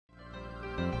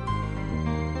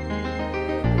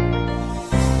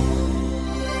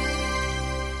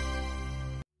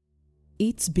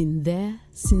It's been there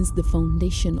since the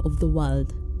foundation of the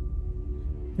world,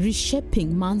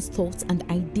 reshaping man's thoughts and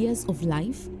ideas of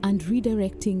life and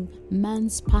redirecting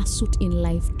man's pursuit in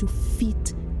life to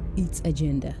fit its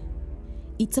agenda.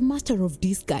 It's a matter of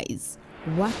disguise,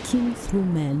 working through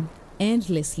men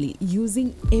endlessly,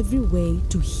 using every way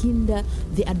to hinder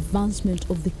the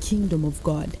advancement of the kingdom of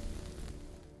God.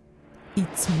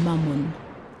 It's Mammon,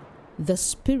 the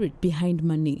spirit behind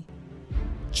money.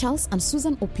 Charles and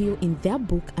Susan Opio, in their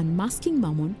book Unmasking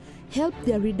Mammon, help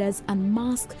their readers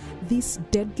unmask this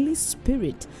deadly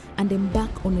spirit and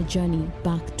embark on a journey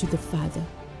back to the Father.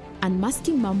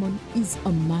 Unmasking Mammon is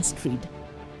a must-read.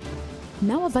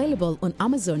 Now available on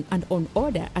Amazon and on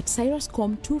order at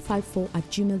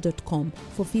cyruscom254@gmail.com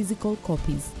for physical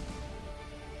copies.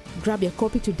 Grab your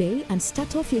copy today and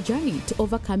start off your journey to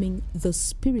overcoming the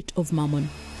spirit of Mammon.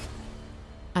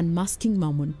 Unmasking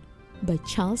Mammon by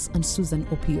Charles and Susan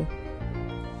Opio.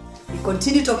 We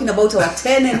continue talking about our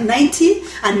 10 and 90,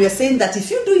 and we are saying that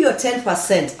if you do your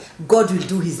 10%, God will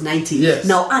do his 90. Yes.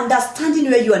 Now,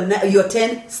 understanding where your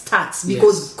 10 starts,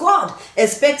 because Yes. God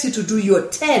expects you to do your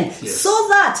 10 Yes. so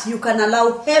that you can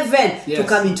allow heaven to Yes.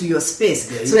 come into your space.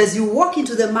 Yeah, so as you walk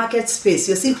into the market space,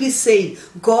 you're simply saying,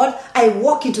 God, I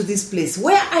walk into this place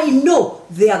where I know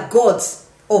there are gods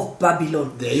of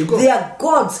Babylon. There you go. They are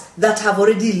gods that have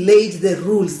already laid the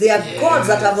rules. They are gods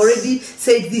that have already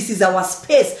said this is our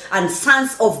space and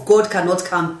sons of God cannot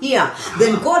come here.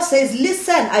 Then God says,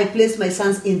 listen, I place my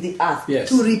sons in the earth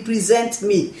to represent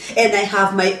me, and I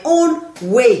have my own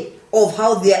way of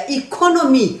how their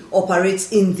economy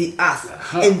operates in the earth.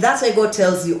 And that's why God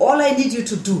tells you, all I need you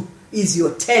to do is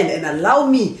your 10 and allow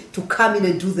me to come in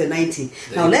and do the 90.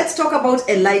 Now let's talk about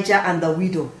Elijah and the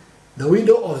widow. The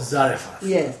widow of Zarephath.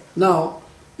 Yes. Now,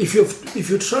 if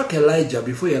you track Elijah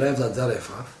before he arrives at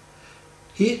Zarephath,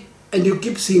 and you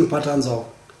keep seeing patterns of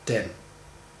 10.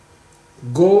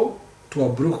 Go to a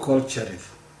brook called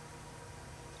Cherith.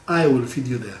 I will feed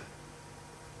you there.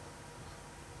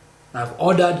 I've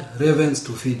ordered ravens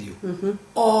to feed you. Mm-hmm.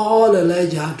 All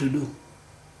Elijah had to do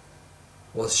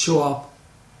was show up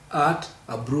at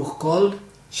a brook called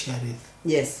Cherith.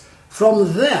 Yes.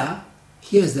 From there,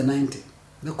 here's the 90.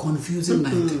 The confusing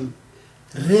 90.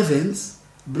 Ravens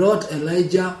brought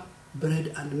Elijah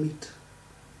bread and meat.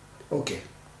 Okay,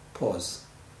 pause.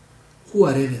 Who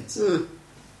are ravens?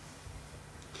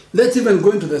 Let's even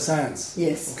go into the science.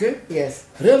 Yes. Okay? Yes.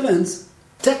 Ravens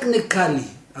technically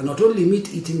are not only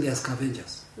meat eating, they are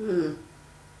scavengers.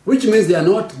 Which means they are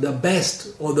not the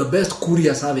best or the best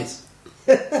courier service.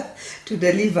 to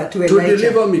deliver to Elijah. To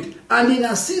deliver meat. And in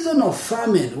a season of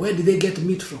famine, where did they get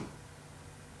meat from?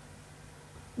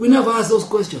 We never ask those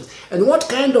questions. And what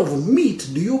kind of meat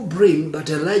do you bring that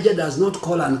Elijah does not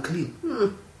call unclean?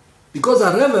 Because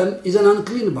a raven is an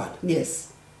unclean bird.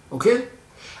 Yes. Okay?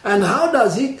 And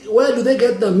where do they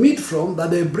get the meat from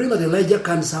that they bring that Elijah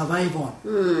can survive on?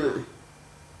 You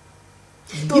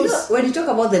know, when you talk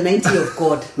about the 90 of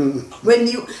God,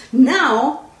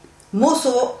 more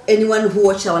so anyone who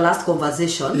watched our last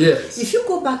conversation, if you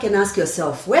go back and ask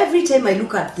yourself, well, every time I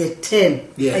look at the 10,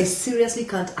 I seriously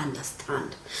can't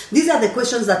understand. These are the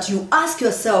questions that you ask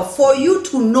yourself for you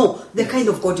to know the kind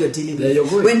of God you're dealing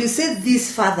with. When you say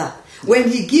this, Father, when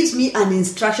he gives me an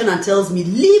instruction and tells me,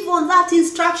 live on that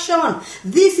instruction,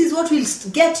 this is what will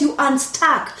get you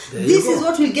unstuck. This is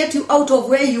what will get you out of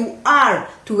where you are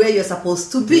to where you're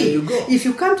supposed to be. If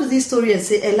you come to this story and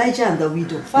say Elijah and the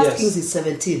widow, 1 Kings is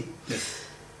 17.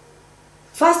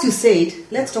 First you said,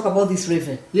 let's talk about this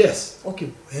raven. Yes.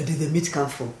 Okay, where did the meat come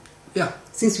from? Yeah.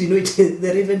 Since we know it,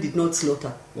 the raven did not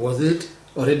slaughter. Was it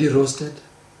already roasted?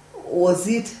 Was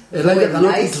it Elijah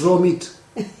cannot eat raw meat.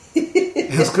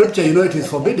 In scripture, you know it is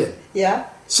forbidden. Yeah.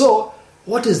 So,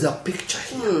 what is the picture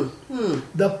here?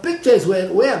 The picture is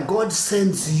where God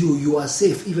sends you, you are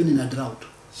safe even in a drought.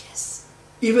 Yes.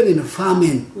 Even in a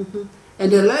famine.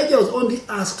 And Elijah was only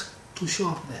asked to show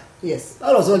up there. Yes.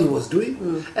 That was all he was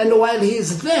doing. And while he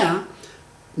is there,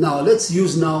 now let's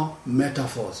use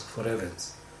metaphors for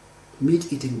ravens.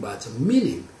 Meat-eating birds,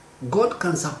 meaning God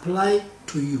can supply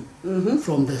to you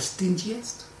from the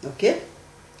stingiest,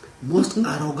 most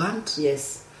arrogant,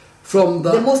 from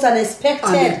the most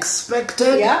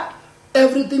unexpected,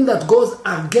 everything that goes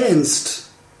against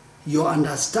your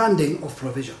understanding of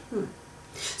provision.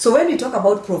 So when we talk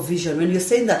about provision, when you're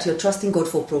saying that you're trusting God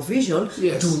for provision,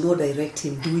 do not direct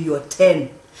him, do your 10.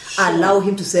 Allow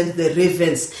him to send the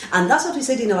ravens. And that's what we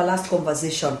said in our last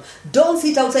conversation. Don't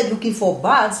sit outside looking for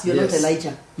birds. You're not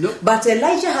Elijah. Nope. But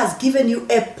Elijah has given you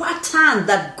a pattern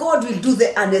that God will do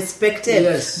the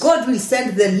unexpected. God will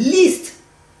send the least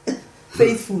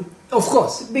faithful Of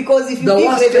course. Because if you the give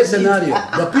worst case ravens scenario,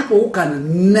 the people who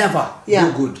can never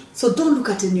do good. So don't look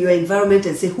at in your environment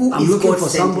and say, who I'm is looking God for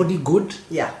sending? somebody good.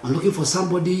 Yeah. I'm looking for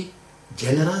somebody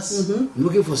generous. I'm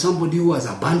looking for somebody who has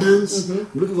abundance. I'm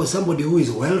looking for somebody who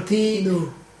is wealthy.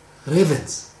 No.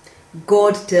 Ravens.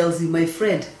 God tells you, my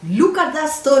friend, look at that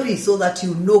story so that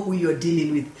you know who you're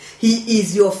dealing with. He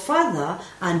is your father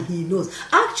and he knows.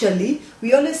 Actually,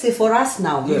 we always say for us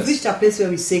now, we've reached a place where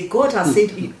we say, God has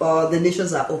said the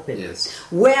nations are open. Yes.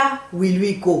 Where will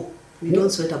we go? We don't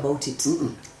sweat about it.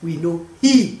 We know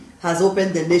He has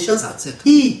opened the nations. That's it.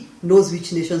 He knows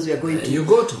which nations we are going to. You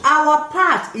go to. Our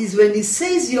part is when He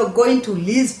says you're going to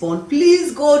Lisbon,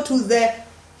 please go to the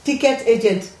ticket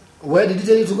agent. Where did He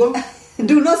tell you to go?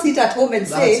 Do not sit at home and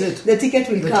say the ticket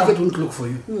will come. The ticket won't look for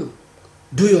you.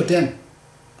 Do your 10.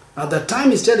 At the time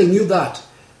He's telling you that,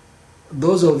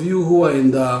 those of you who are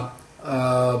in the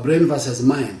brain versus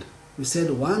mind, we said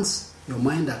once your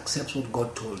mind accepts what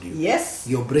God told you, yes,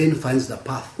 your brain finds the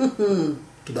path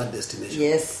to that destination.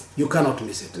 Yes. You cannot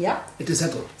miss it. Yeah. It is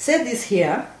settled. Say this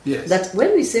here, yes, that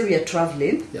when we say we are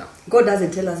traveling, yeah, God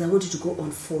doesn't tell us, I want you to go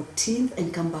on 14th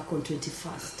and come back on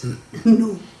 21st.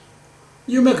 No.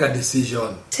 You make a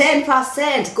decision.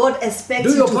 10%. God expects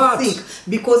you to think.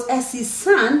 Because as His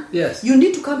son, yes, you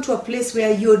need to come to a place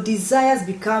where your desires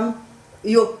become,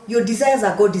 your desires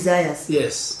are God desires.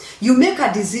 Yes. You make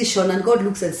a decision and God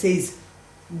looks and says,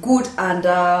 good and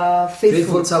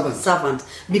faithful servant.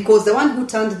 Because the one who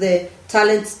turned the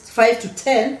talents 5 to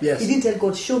 10, yes, he didn't tell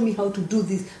God, show me how to do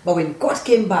this. But when God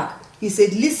came back, He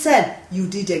said, listen, you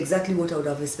did exactly what I would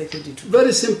have expected you to do.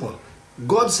 Very simple.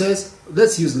 God says,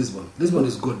 let's use Lisbon. Lisbon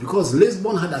is good because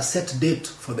Lisbon had a set date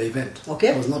for the event. Okay.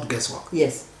 It was not guesswork.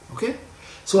 Yes. Okay.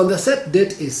 So when the set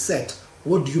date is set,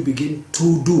 what do you begin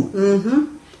to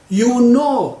do? You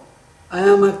know, I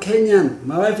am a Kenyan.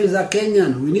 My wife is a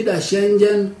Kenyan. We need a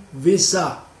Schengen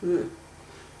visa.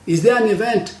 Is there an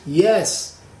event?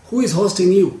 Yes. Who is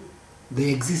hosting you?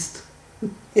 They exist.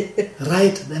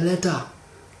 Write the letter.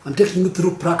 I'm taking you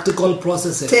through practical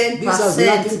processes. 10%. This has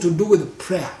nothing to do with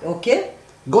prayer. Okay.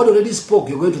 God already spoke,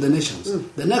 you're going to the nations.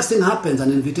 The next thing happens,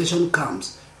 an invitation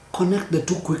comes. Connect the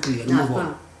two quickly and move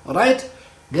on. Alright?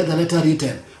 Get the letter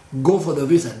written. Go for the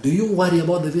visa. Do you worry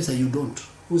about the visa? You don't.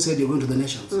 Who said you're going to the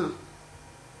nations?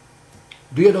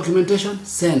 Do your documentation?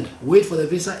 Send. Wait for the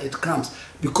visa, it comes.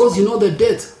 Because you know the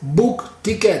date, book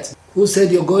tickets. Who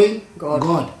said you're going?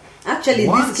 God. Actually,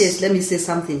 in this case, let me say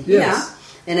something here. Yes.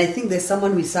 And I think there's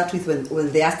someone we sat with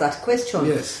when they asked that question.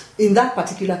 Yes. In that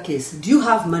particular case, do you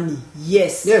have money?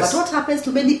 Yes. But what happens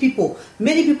to many people?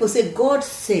 Many people say, God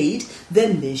said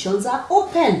the nations are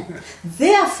open.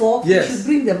 Therefore, you should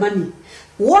bring the money.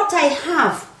 What I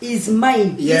have is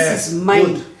mine. Yes. This is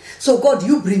mine. Good. So God,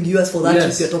 you bring yours for that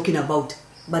trip you're talking about.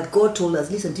 But God told us,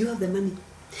 listen, do you have the money?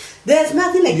 There's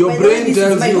nothing like, your brain this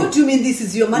tells is mine. you. What do you mean this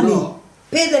is your money? No.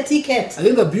 Pay the ticket. I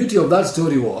think the beauty of that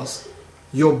story was,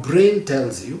 your brain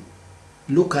tells you,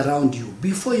 look around you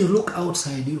before you look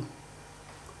outside you.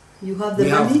 You have the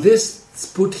money. We have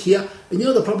this put here. And you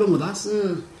know the problem with us?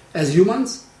 As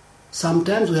humans,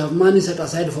 sometimes we have money set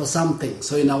aside for something.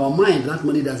 So in our mind, that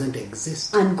money doesn't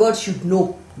exist. And God should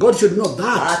know. God should know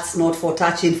that. That's not for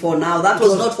touching for now. That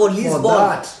was not for Lisbon. For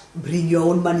that. Bring your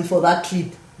own money for that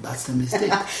trip. That's the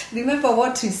mistake. Remember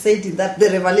what we said in that,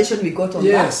 the revelation we got on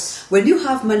that? When you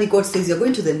have money, God says you're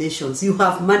going to the nations. You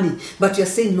have money. But you're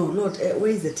saying, no, Lord,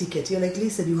 where is the ticket? You're like,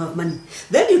 listen, you have money.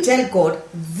 Then you tell God,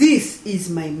 this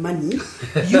is my money.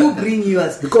 You bring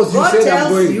yours. Because God you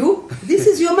tells you, this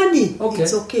is your money. Okay.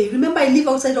 It's okay. Remember, I live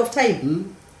outside of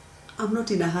time. I'm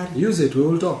not in a hurry. Use it. We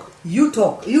will talk. You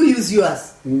talk. You use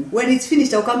yours. When it's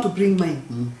finished, I'll come to bring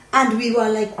mine. And we were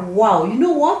like, wow. You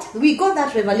know what? We got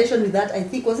that revelation with that, I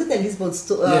think, was it the Lisbon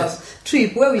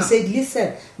trip where we said,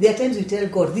 listen, there are times we tell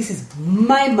God, this is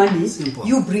my money. Simple.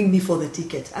 You bring me for the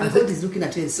ticket. And God is looking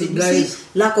at you and saying, you see,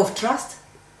 lack of trust.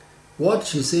 What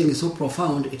she's saying is so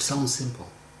profound, it sounds simple.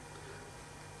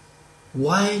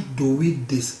 Why do we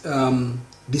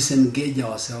disengage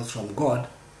ourselves from God,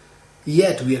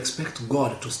 yet we expect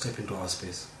God to step into our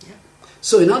space? Yeah.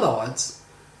 So in other words,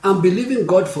 I'm believing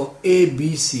God for A,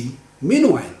 B, C.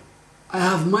 Meanwhile, I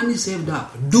have money saved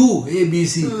up. Do A, B,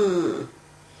 C.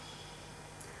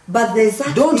 But there's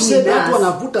that Don't thing say that one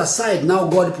I put aside, now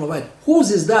God provide. Whose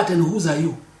is that and whose are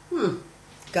you?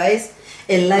 Guys,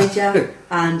 Elijah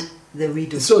and the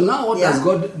widow. So now what does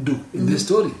God do in this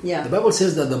story? Yeah. The Bible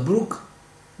says that the brook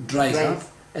dries up,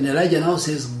 and Elijah now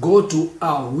says, go to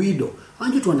our widow. I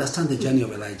want you to understand the journey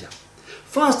of Elijah.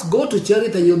 First, go to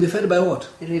Jericho and you'll be fed by what?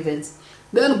 Ravens.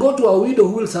 Then go to a widow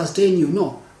who will sustain you.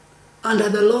 No. Under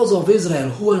the laws of Israel,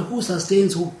 who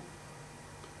sustains who?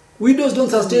 Widows don't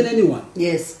sustain anyone.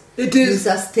 Yes. It is you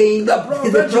sustain the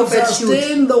prophet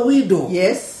sustain the widow.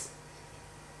 Yes.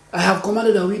 I have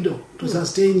commanded a widow to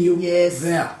sustain you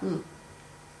there. Mm.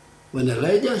 When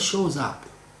Elijah shows up,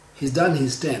 he's done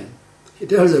his 10. He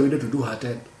tells the widow to do her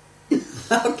 10.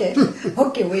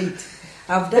 Okay, wait.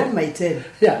 I've done my 10.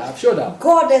 Yeah, I've showed up.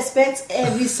 God expects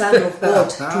every son of God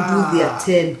to do their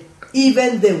 10.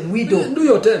 Even the widow. Do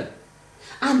your 10.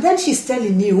 And then she's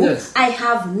telling you, I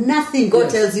have nothing. God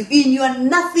tells you, in your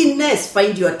nothingness,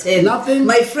 find your 10. Nothing.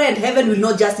 My friend, heaven will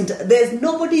not just... There's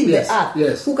nobody in the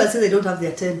earth who can say they don't have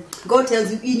their 10. God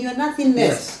tells you, in your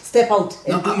nothingness, step out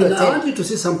and do your 10. I want you to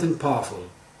see something powerful.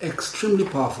 Extremely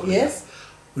powerful. Yes.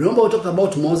 Remember we talked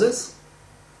about Moses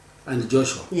and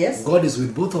Joshua. Yes. God is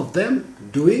with both of them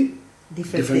doing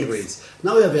different ways.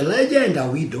 Now we have Elijah and a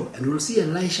widow, and we'll see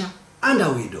Elisha and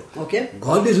a widow. Okay.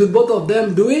 God is with both of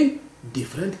them doing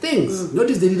different things.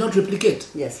 Notice they did not replicate.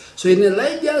 Yes. So in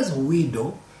Elijah's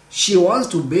widow, she wants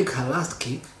to bake her last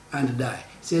cake and die.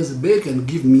 Says, bake and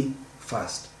give me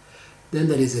first. Then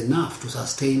there is enough to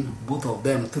sustain both of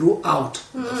them throughout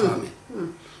the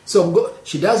famine. So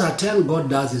she does her 10, God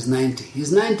does his 90.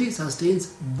 His 90 sustains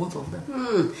both of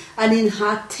them. And in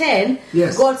her 10,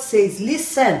 God says,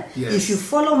 listen, if you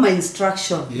follow my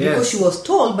instruction, because she was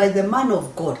told by the man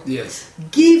of God,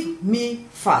 give me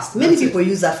first. Many people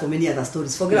use that for many other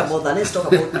stories. Forget about that. Let's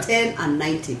talk about 10 and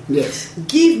 90.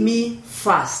 Give me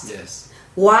first.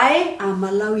 Why? I'm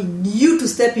allowing you to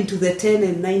step into the 10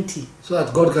 and 90. So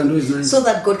that God can do his 90. So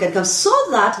that God can come. So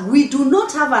that we do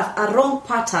not have a wrong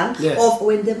pattern of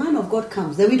when the man of God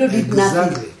comes, the widow did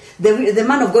nothing. The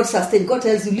man of God sustained. God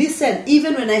tells you, listen,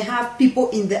 even when I have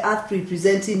people in the earth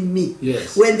representing me,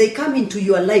 when they come into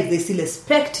your life, they still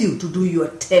expect you to do your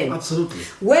 10. Absolutely.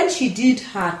 When she did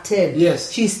her 10,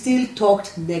 she still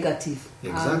talked negative.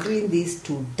 I'm doing this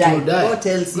to die. God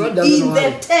tells you, in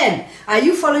the 10, are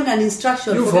you following an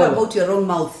instruction? Forget about your own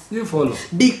mouth. You follow.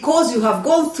 Because you have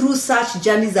gone through such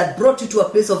journeys that brought you to a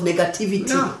place of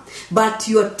negativity. But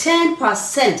your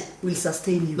 10% will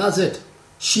sustain you. That's it.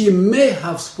 She may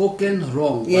have spoken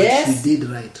wrong, but she did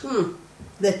right.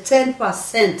 The 10%,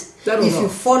 if you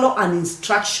follow an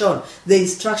instruction, the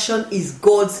instruction is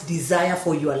God's desire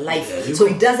for your life. So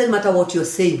it doesn't matter what you're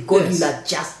saying. God will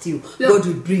adjust you. God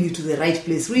will bring you to the right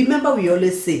place. Remember, we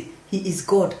always say, He is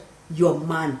God, your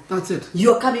man. That's it.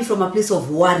 You're coming from a place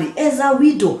of worry. As a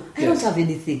widow, I don't have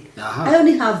anything. I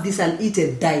only have this, I'll eat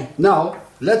and die. Now,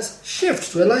 let's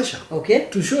shift to Elisha.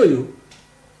 To show you,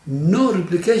 no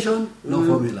replication, no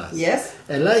formulas.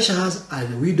 Elisha has a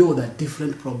widow with a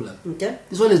different problem.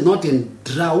 This one is not in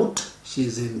drought,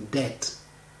 she's in debt.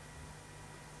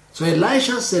 So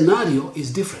Elisha's scenario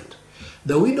is different.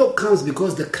 The widow comes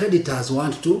because the creditors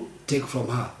want to take from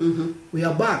her. We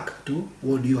are back to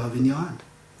what do you have in your hand?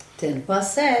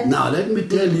 10%. Now let me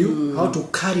tell you how to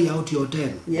carry out your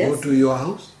 10. Go to your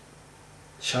house,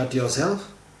 shut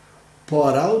yourself,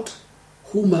 pour out.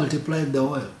 Who multiplied the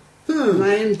oil?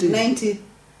 90.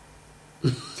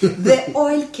 The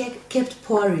oil kept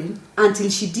pouring until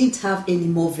she didn't have any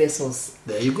more vessels.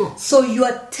 There you go. So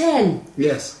your 10.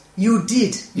 You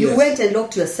did. You went and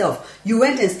locked yourself. You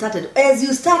went and started. As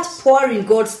you start pouring,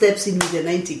 God steps in with the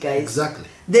 90, guys. Exactly.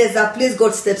 There's a place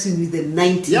God steps in with the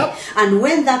 90. And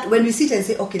when we sit and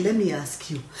say, okay, let me ask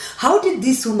you, how did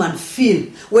this woman feel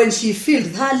when she filled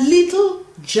her little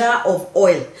jar of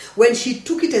oil, when she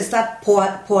took it and started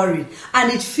pouring,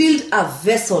 and it filled a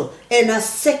vessel, and a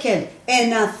second,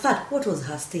 and a third? What was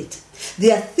her state?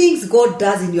 There are things God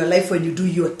does in your life when you do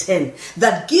your 10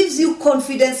 that gives you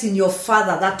confidence in your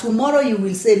Father that tomorrow you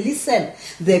will say, listen,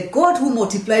 the God who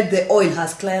multiplied the oil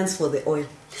has clients for the oil.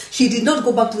 She did not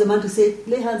go back to the man to say,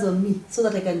 lay hands on me so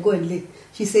that I can go and lay.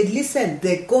 She said, listen,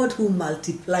 the God who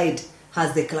multiplied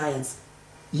has the clients.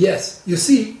 Yes, you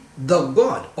see, the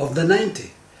God of the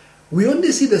 90. We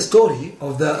only see the story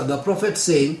of the prophet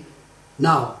saying,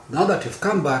 now that you've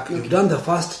come back, you've done the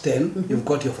first 10, you've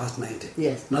got your first 90.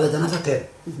 Now there's another 10.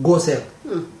 Go sell.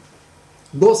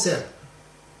 Go sell.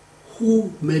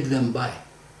 Who made them buy?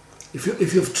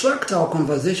 If you've tracked our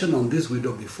conversation on this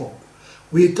widow before,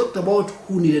 we talked about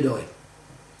who needed oil.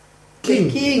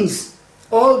 Kings.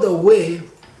 All the way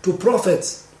to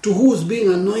prophets, to who's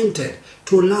being anointed,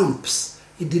 to lamps.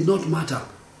 It did not matter.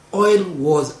 Oil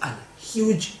was a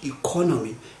huge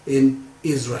economy in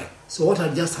Israel. So what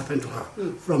had just happened to her?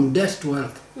 From death to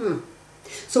wealth.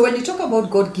 So when you talk about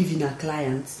God giving our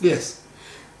clients,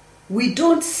 we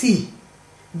don't see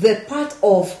the part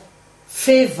of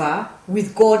favor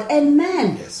with God and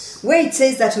man. Where it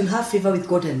says that we'll have favor with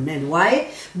God and men.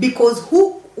 Why? Because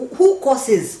who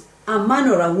causes a man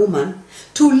or a woman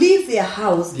to leave their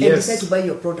house and decide to buy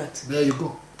your product? There you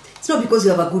go. It's not because you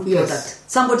have a good Yes. product.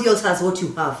 Somebody else has what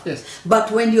you have. Yes.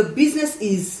 But when your business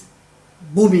is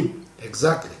booming,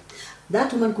 Exactly.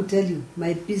 that woman could tell you,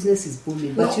 my business is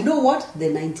booming. But No. you know what?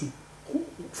 They're 90.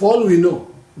 For all we know,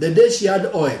 the day she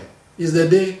had oil is the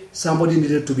day somebody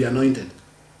needed to be anointed.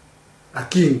 A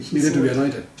king needed to be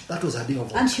anointed. That was her day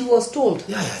of oil. And she was told,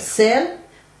 Yeah. sell,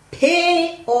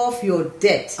 pay off your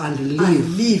debt, And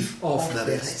live off off the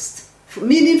rest.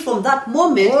 Meaning from that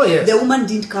moment, Oh, yes. the woman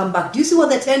didn't come back. Do you see what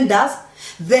the 10 does?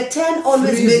 The 10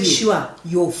 always Frees makes you. sure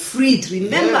you're freed.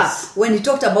 Remember Yes. when he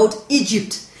talked about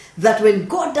Egypt, that when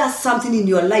God does something in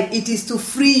your life, it is to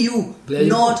free you, There you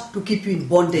not to keep you in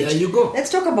bondage. There you go. Let's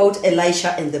talk about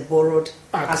Elisha and the borrowed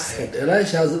axe head.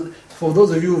 Elisha, for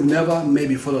those of you who've never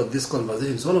maybe followed this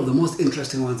conversation, it's one of the most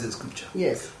interesting ones in Scripture.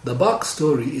 Yes. The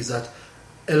backstory is that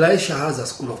Elisha has a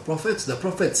school of prophets. The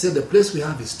prophets said the place we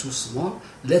have is too small.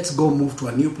 Let's go move to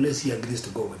a new place. He agrees to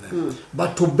go with them.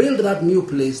 But to build that new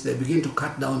place, they begin to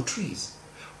cut down trees.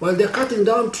 While they're cutting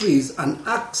down trees, an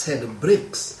axe head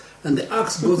breaks, and the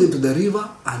axe goes into the river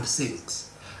and sinks.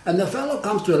 And the fellow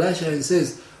comes to Elisha and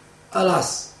says,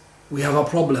 alas, we have a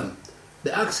problem.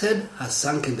 The axe head has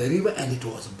sunk in the river and it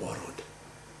was borrowed.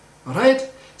 All right?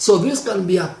 So this can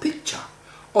be a picture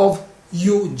of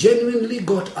you genuinely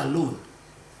got a loan.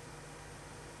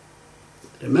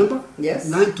 Remember? Yes.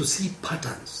 Learn to see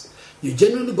patterns. You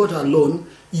genuinely got a loan.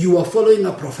 You were following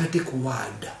a prophetic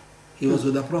word. He was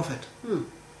with a prophet.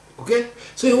 Okay?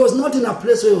 So he was not in a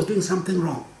place where he was doing something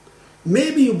wrong.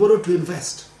 Maybe you borrowed to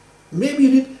invest. Maybe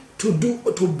you need to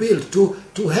build,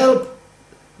 to help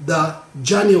the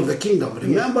journey of the kingdom.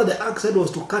 Remember, the axe head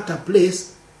was to cut a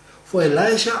place for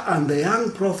Elisha and the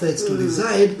young prophets to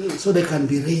reside so they can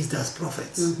be raised as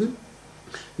prophets.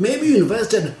 Maybe you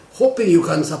invested hoping you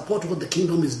can support what the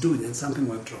kingdom is doing and something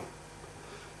went wrong.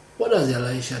 What does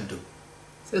Elisha do?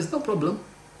 Says, no problem.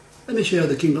 Let me show you how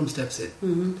the kingdom steps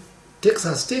in. Takes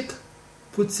a stick,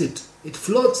 puts it. It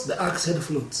floats, the axe head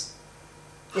floats.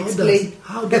 How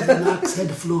does an axe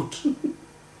head float?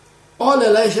 All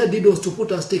Elisha did was to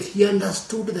put a stick. He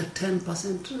understood the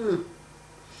 10%.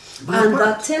 And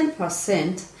that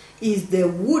 10% is the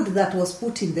wood that was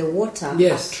put in the water,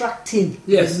 attracting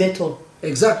the metal.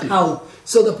 Exactly. How?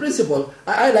 So the principle,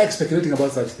 I like speculating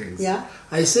about such things. Yeah.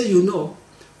 I say,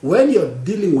 when you're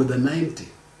dealing with the 90,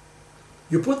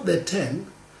 you put the 10,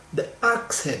 the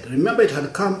axe head, remember it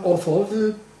had come off of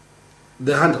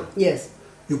the handle. Yes.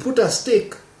 You put a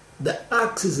stick, the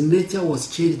axe's nature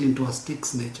was changed into a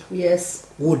stick's nature.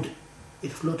 Yes. Wood.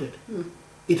 It floated.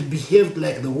 It behaved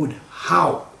like the wood.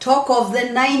 How? Talk of the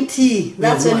 90.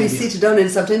 That's when we sit down and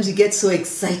sometimes you get so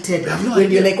excited when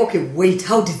you're like, okay, wait,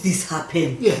 how did this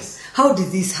happen? Yes. How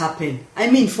did this happen? I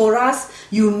mean, for us,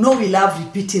 we love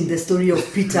repeating the story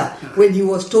of Peter when he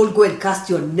was told, go and cast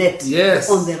your net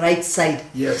on the right side.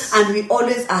 Yes. And we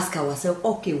always ask ourselves,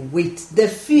 okay, wait, the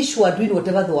fish were doing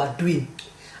whatever they were doing.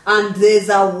 And there's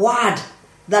a word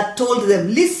that told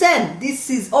them, listen, this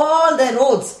is all the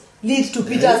roads lead to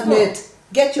Peter's net.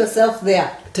 Get yourself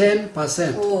there.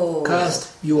 10%. Oh.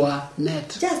 Cast your net.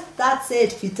 That's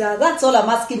it, Peter. That's all I'm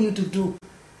asking you to do.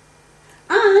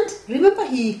 And remember,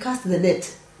 he cast the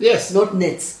net. Yes. Not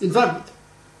nets. In fact,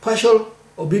 partial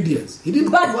obedience. He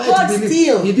didn't But quite God believe.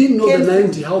 still He didn't know the came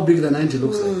 90, how big the 90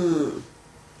 looks like.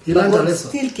 He But learned a God lesson.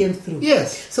 still came through.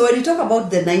 Yes. So when you talk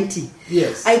about the 90,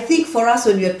 Yes. I think for us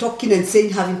when we are talking and saying,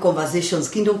 having conversations,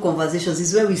 kingdom conversations,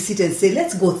 is where we sit and say,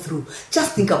 let's go through.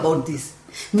 Just think about this.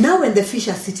 Now when the fish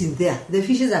are sitting there, the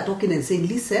fishes are talking and saying,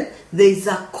 listen, there is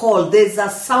a call, there is a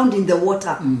sound in the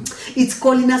water. It's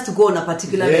calling us to go in a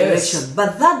particular direction.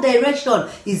 But that direction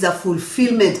is a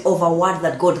fulfillment of a word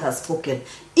that God has spoken.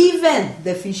 Even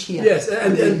the fish here. Yes,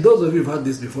 and those of you who've heard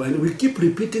this before, and we keep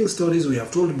repeating stories we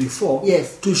have told before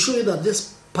to show you that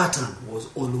this pattern was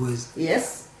always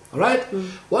all right?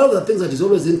 One of the things that is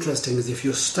always interesting is if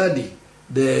you study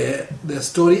the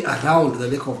story around the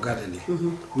Lake of Galilee,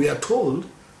 we are told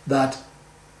that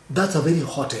that's a very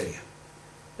hot area.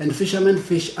 And fishermen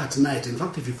fish at night. In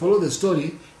fact, if you follow the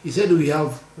story, he said we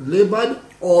have labored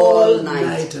all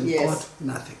night and caught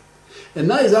nothing. And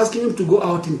now he's asking him to go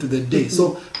out into the day.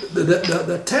 So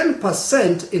the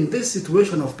 10% in this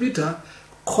situation of Peter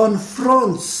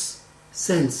confronts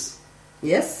sense.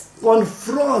 Yes.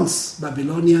 Confronts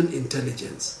Babylonian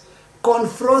intelligence.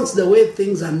 Confronts the way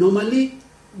things are normally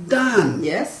done.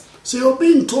 Yes. So you're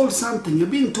being told something. You're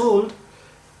being told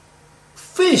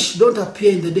fish don't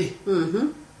appear in the day.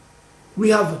 We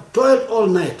have toiled all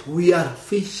night. We are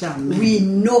fishermen. We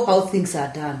know how things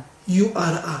are done. You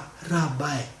are a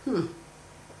rabbi.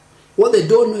 What they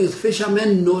don't know is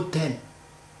fishermen know 10.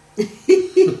 The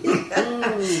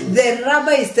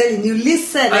rabbi is telling you,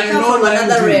 listen, I come from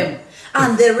another realm.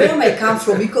 And the realm I come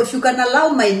from, because you can allow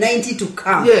my 90 to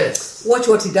come. Yes. Watch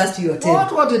what it does to your 10.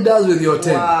 Watch what it does with your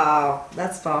 10. Wow,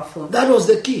 that's powerful. That was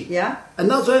the key. Yeah.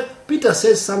 And that's why Peter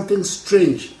says something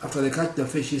strange after they catch the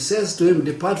fish. He says to him,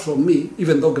 depart from me,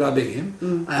 even though grabbing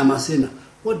him, I am a sinner.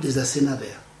 What is the sinner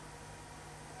there?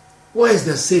 Where is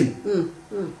the sin?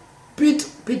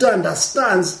 Peter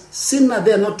understands sinner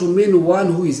there not to mean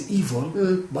one who is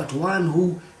evil, but one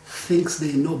who thinks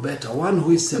they know better, one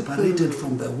who is separated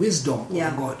from the wisdom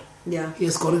of God. Yeah. He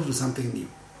has connected to something new.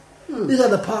 These are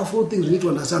the powerful things we need to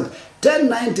understand.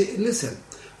 1090, listen,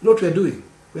 what we're doing,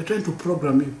 we're trying to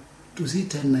program you to see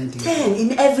 1090. 10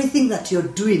 in everything that you're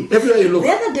doing. Everywhere you look. The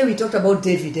other day we talked about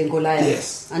David and Goliath.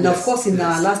 Yes. And of course in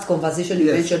our last conversation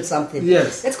you mentioned something.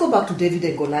 Yes. Let's go back to David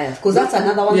and Goliath, because that's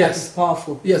another one that is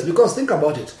powerful. Yes, because think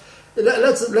about it.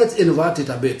 Let's invert it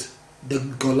a bit. The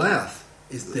Goliath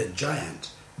is the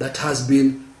giant that has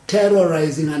been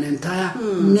terrorizing an entire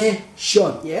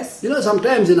nation. Yes. You know,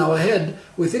 sometimes in our head,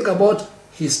 we think about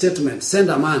his statement, send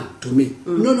a man to me.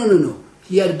 No.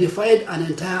 He had defied an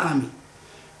entire army.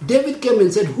 David came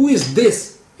and said, who is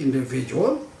this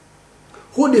individual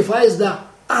who defies the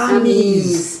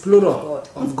armies, plural,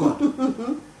 of God?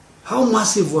 How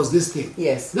massive was this thing?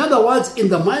 Yes. In other words, in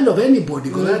the mind of anybody,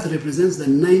 Goliath represents the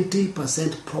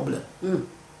 90% problem.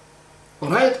 All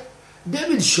right?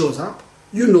 David shows up.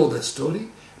 You know the story.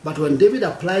 But when David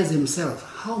applies himself,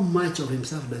 how much of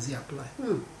himself does he apply?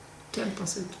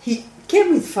 10%. He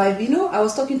came with 5. You know, I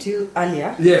was talking to you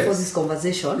earlier before this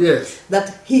conversation. Yes.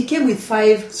 That he came with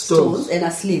 5 stones and a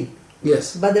sling.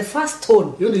 Yes. But the first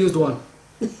stone, you only used one.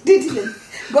 Didn't.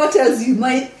 God tells you,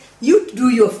 you do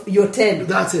your 10.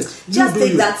 That's it. Just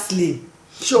take that sling.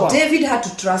 Sure. David had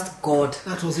to trust God.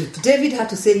 That was it. David had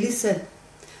to say, listen,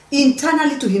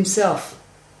 internally to himself,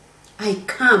 I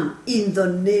come in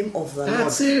the name of the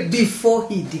That's Lord. it. Before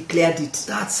he declared it.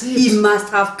 That's it. He must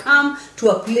have come to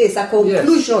a place, a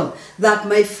conclusion that,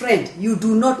 my friend, you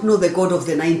do not know the God of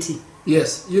the 90.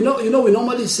 Yes. You know, we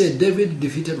normally say David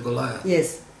defeated Goliath.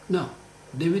 Yes. No.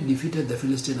 David defeated the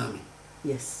Philistine army.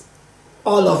 Yes.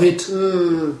 All of it.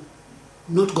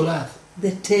 Not Goliath. The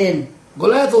 10.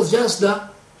 Goliath was just the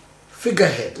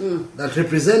figurehead that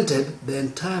represented the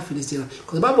entire Philistine army.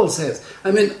 Because the Bible says,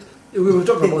 we were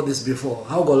talking about this before,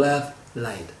 how Goliath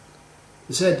lied.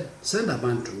 He said, send a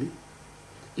man to me.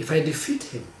 If I defeat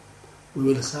him, you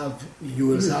will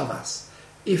serve us.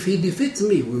 If he defeats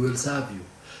me, we will serve you.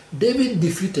 David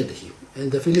defeated him,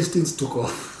 and the Philistines took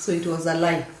off. So it was a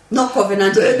lie. No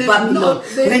covenant with Babylon.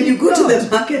 When you go to the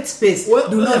market space,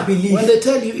 do not believe. When they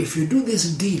tell you, if you do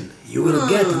this deal, you will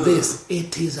get this,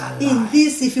 it is a lie. In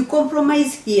this, if you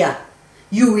compromise here,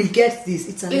 you will get this.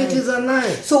 It's a lie. It is a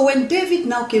lie. So when David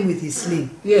now came with his sling,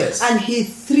 yes, and he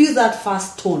threw that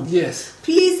first stone, yes,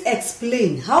 please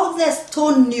explain how the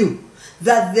stone knew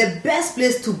that the best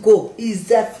place to go is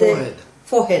that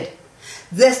forehead.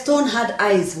 The stone had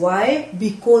eyes. Why?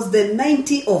 Because the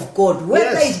 90 of God,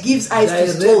 whether it gives eyes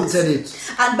to stones,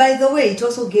 and by the way, it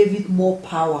also gave it more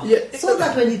power, so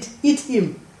that when it hit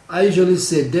him, I usually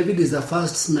say David is the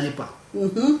first sniper.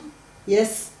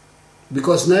 Yes.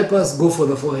 Because snipers go for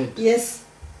the forehead. Yes.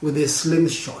 With a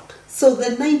slingshot. So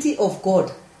the 90 of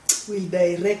God will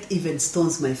direct even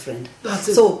stones, my friend. That's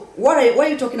it. So why are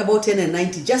you talking about 10 and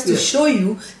 90? Just to show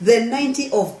you the 90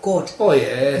 of God. Oh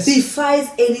yes. Defies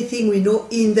anything we know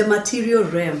in the material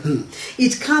realm.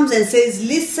 It comes and says,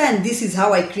 listen, this is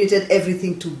how I created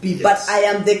everything to be. Yes. But I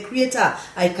am the creator.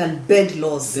 I can bend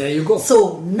laws. There you go.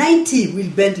 So 90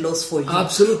 will bend laws for you.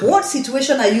 Absolutely. What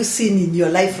situation are you seeing in your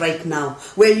life right now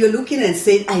where you're looking and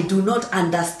saying, I do not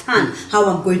understand how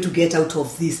I'm going to get out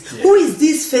of this? Yes. Who is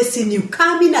this facing you,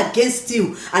 coming against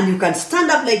you? And you can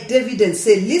stand up like David and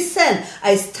say, listen,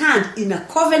 I stand in a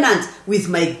covenant with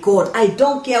my God. I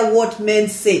don't care what men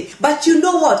say. But you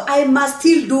know what? I must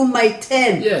still do my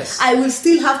 10. Yes. I will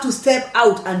still have to step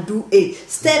out and do A,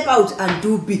 step out and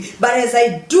do B. But as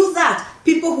I do that,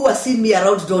 people who are seeing me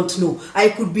around don't know. I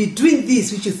could be doing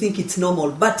this, which you think it's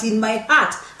normal. But in my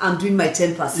heart, I'm doing my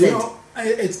 10%. You know,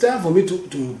 it's time for me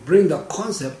to bring the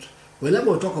concept.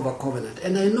 Whenever we talk about covenant,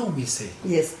 and I know we say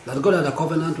that God had a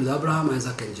covenant with Abraham,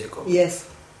 Isaac, and Jacob. Yes.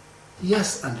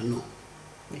 Yes and no.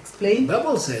 Explain. The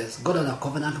Bible says God had a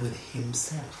covenant with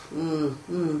himself.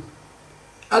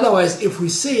 Otherwise, if we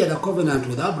say he had a covenant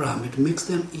with Abraham, it makes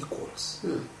them equals.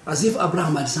 As if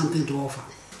Abraham had something to offer.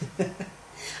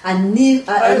 and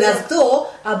as though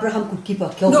Abraham could keep a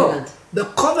covenant. No, the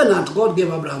covenant God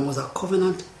gave Abraham was a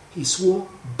covenant he swore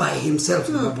by himself,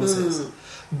 the Bible says.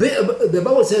 The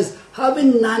Bible says,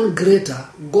 having none greater,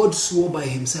 God swore by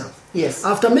himself. Yes.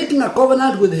 After making a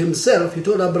covenant with himself, he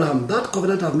told Abraham, that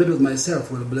covenant I've made with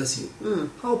myself will bless you.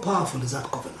 How powerful is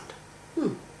that covenant?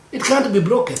 It can't be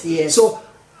broken. Yes. So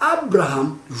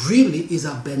Abraham really is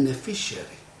a beneficiary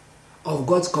of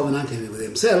God's covenant with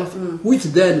himself, which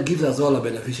then gives us all a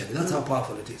beneficiary. That's how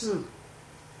powerful it is.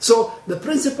 So the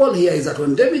principle here is that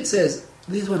when David says,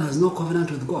 this one has no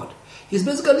covenant with God, he's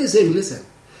basically saying, listen,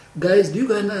 guys, do you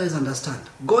guys understand?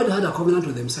 God had a covenant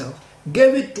with himself,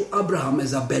 gave it to Abraham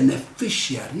as a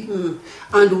beneficiary,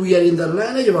 and we are in the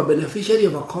lineage of a beneficiary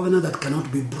of a covenant that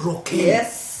cannot be broken.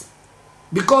 Yes.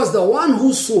 Because the one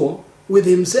who swore with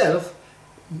himself,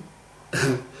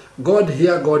 God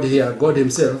here, God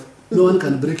himself, no one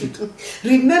can break it.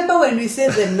 Remember when we say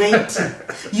the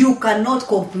 90, you cannot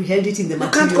comprehend it in the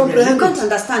material. You can't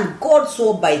understand. God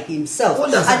swore by himself.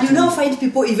 And you now find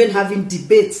people even having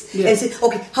debates and say,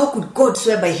 okay, how could God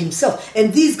swear by himself?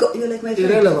 And these God, you're like, my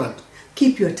friend, irrelevant.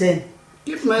 Keep your 10.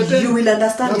 Keep my 10. You will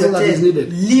understand. That's your 10.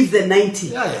 Leave the 90.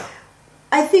 Yeah.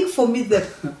 I think for me, the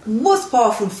most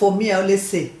powerful for me, I always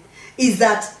say, is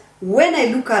that when I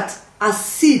look at a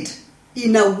seed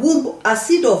in a womb, a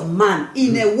seed of man,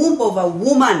 in a womb of a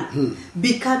woman,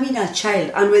 becoming a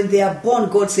child, and when they are born,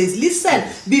 God says, listen,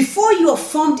 before you are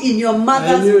formed in your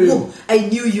mother's womb, I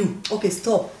knew you. Okay,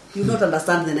 stop. You don't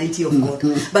understand the 90 of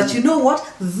God. But you know what?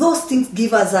 Those things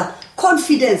give us a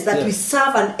confidence that we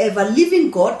serve an ever-living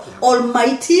God,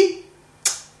 Almighty.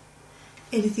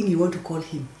 Anything you want to call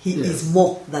him, he is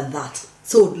more than that.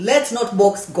 So let's not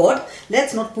box God.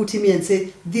 Let's not put him in and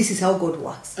say, this is how God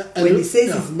works. When he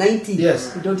says he's 90,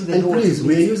 we don't even know what it means.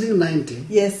 We're using 90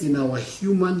 in our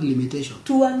human limitation.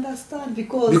 To understand,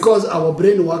 because our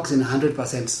brain works in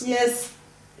 100%. Yes.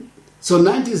 So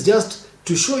 90 is just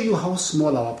to show you how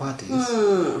small our part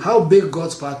is, how big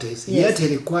God's part is, yet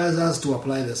he requires us to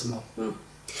apply the small.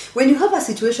 When you have a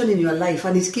situation in your life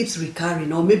and it keeps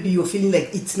recurring, or maybe you're feeling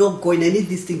like it's not going, I need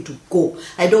this thing to go,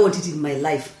 I don't want it in my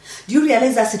life. Do you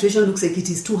realize that situation looks like it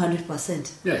is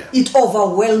 200%? It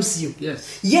overwhelms you.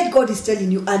 Yet God is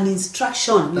telling you an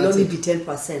instruction will only be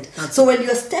 10%. So when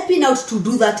you're stepping out to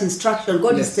do that instruction,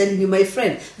 God is telling you, my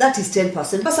friend, that is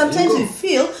 10%. But sometimes you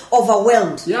feel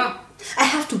overwhelmed. I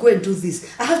have to go and do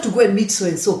this. I have to go and meet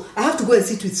so-and-so. I have to go and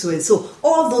sit with so-and-so.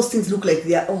 All those things look like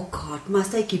they are, oh God,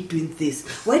 must I keep doing this?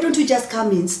 Why don't you just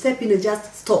come in, step in and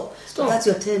just stop? That's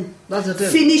your 10. That's your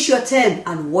 10. Finish your 10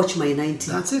 and watch my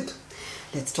 90. That's it.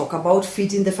 Let's talk about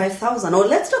feeding the 5,000. Or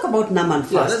let's talk about Naaman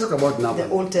first. Let's talk about Naaman.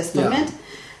 The Old Testament.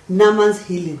 Naaman's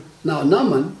healing. Now,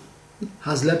 Naaman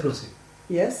has leprosy.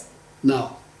 Yes.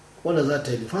 Now, what does that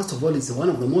tell you? First of all, it's one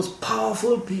of the most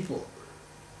powerful people,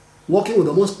 working with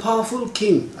the most powerful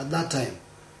king at that time.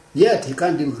 Yet, he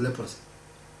can't deal with leprosy.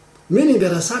 Meaning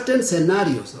there are certain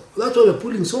scenarios. That's why we're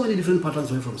pulling so many different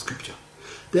patterns away from Scripture.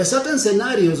 There are certain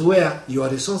scenarios where your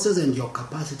resources and your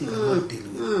capacity cannot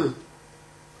deal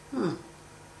with.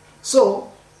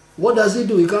 So, what does he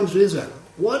do? He comes to Israel.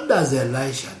 What does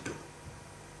Elisha do?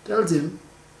 Tells him,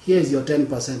 here is your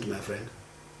 10%, my friend.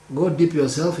 Go dip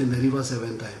yourself in the river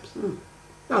 7 times.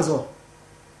 That's all.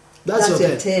 That's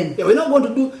your 10. Yeah, we're not going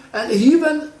to do. And he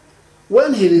even,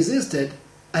 when he resisted,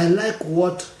 I like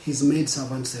what his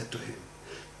maidservant said to him.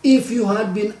 If you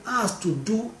had been asked to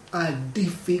do a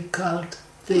difficult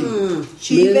thing,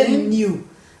 she even knew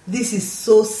this is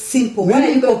so simple.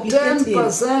 Why the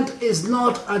 10% is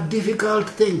not a difficult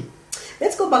thing.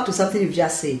 Let's go back to something you've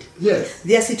just said. Yes.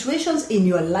 There are situations in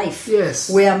your life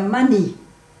where money,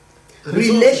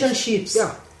 relationships,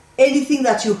 anything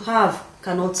that you have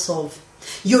cannot solve.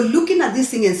 You're looking at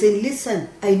this thing and saying, listen,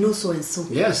 I know so and so.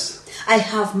 Yes. I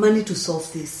have money to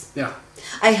solve this. Yeah.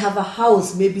 I have a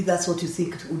house. Maybe that's what you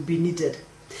think would be needed.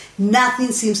 Nothing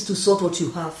seems to sort what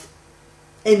you have.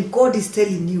 And God is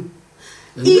telling you,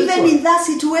 and even in that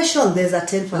situation, there's a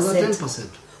 10%. There's a 10%.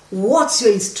 What's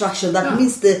your instruction? That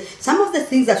means some of the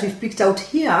things that we've picked out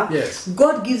here,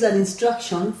 God gives an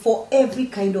instruction for every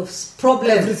kind of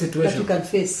problem every situation that you can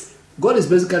face. God is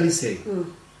basically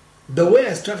saying, the way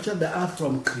I structured the earth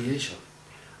from creation,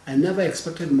 I never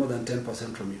expected more than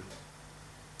 10% from you.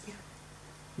 Yeah.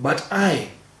 But I,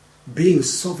 being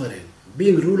sovereign,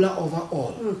 being ruler over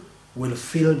all, will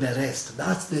fill the rest.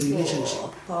 That's the relationship.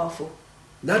 Oh, powerful.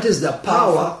 That is the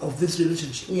power of this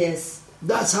relationship. Yes.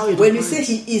 That's how it When we say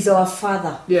he is our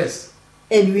father. Yes.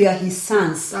 And we are his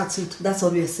sons. That's it. That's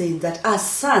what we are saying. That as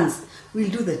sons,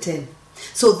 we'll do the 10.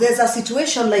 So there's a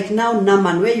situation like now,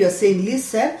 Naaman, where you're saying,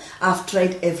 listen, I've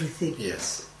tried everything.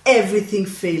 Yes. Everything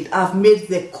failed. I've made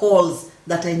the calls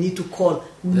that I need to call.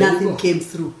 Nothing came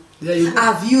through. There you go.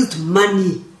 I've used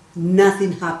money.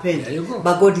 nothing happened. There you go.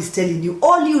 But God is telling you,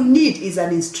 all you need is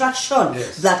an instruction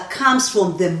Yes. that comes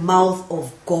from the mouth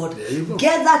of God. There you go.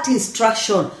 Get that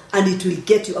instruction and it will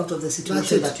get you out of the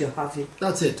situation That's that you're having.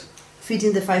 That's it.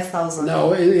 Feeding the 5,000.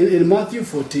 Now, in Matthew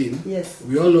 14, Yes.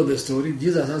 we all know the story.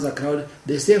 Jesus has a crowd.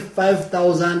 They say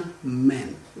 5,000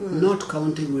 men, not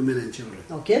counting women and children.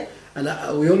 Okay. And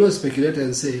we always speculate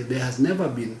and say there has never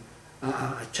been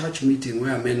a church meeting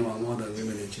where men were more than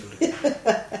women and children.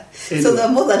 Anyway, So there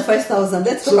are more than 5,000.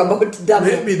 Let's talk about double.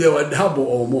 Maybe they were double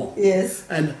or more. Yes.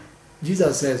 And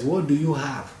Jesus says, what do you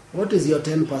have? What is your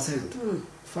 10%?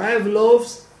 5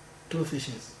 loaves, 2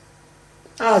 fishes.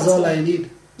 That's all I need.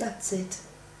 That's it.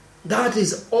 That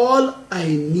is all I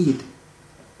need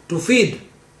to feed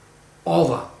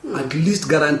over at least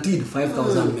guaranteed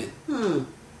 5,000 men.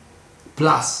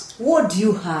 Plus. What do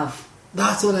you have?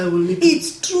 That's what I will need.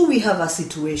 It's true we have a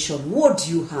situation. What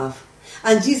do you have?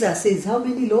 And Jesus says, how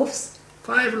many loaves?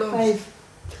 5 loaves. 5.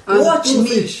 And Watch 2 me.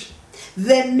 fish.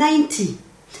 The 90,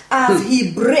 as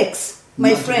he breaks,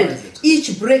 my friend, Multiplies it.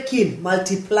 each breaking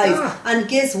multiplies. And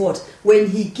guess what? When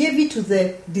he gave it to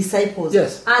the disciples,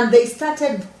 Yes. and they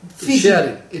started feeding,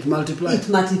 Sharing. It multiplies. it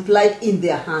multiplied in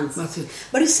their hands. That's it.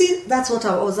 But you see, that's what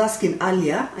I was asking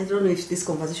earlier. I don't know if this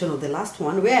conversation or the last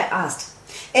one, where I asked,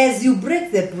 as you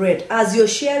break the bread, as you're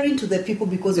sharing to the people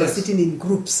because you're Yes. sitting in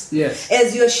groups, Yes.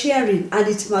 as you're sharing and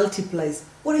it multiplies,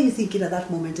 what are you thinking at that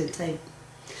moment in time?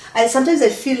 Sometimes I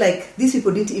feel like these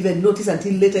people didn't even notice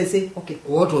until later and say, okay,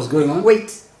 What was going on?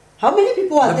 wait, how many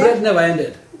people are The there? bread never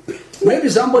ended. Maybe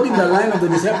somebody in the line of the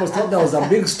disciples thought there was a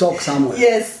big stock somewhere.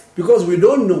 Yes, Because we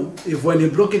don't know if when he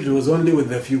broke it, it was only with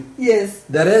the few. yes.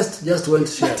 The rest just went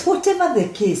shared. But whatever the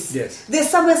case, Yes. there's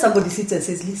somewhere somebody sits and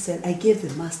says, listen, I gave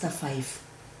the master 5.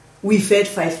 We fed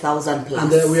 5,000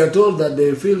 plus. And we are told that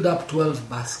they filled up 12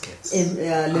 baskets.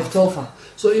 Left over.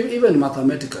 So even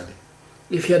mathematically,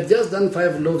 if he had just done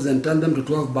 5 loaves and turned them to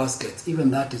 12 baskets, even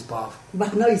that is powerful.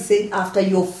 But now he's saying after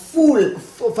you're full,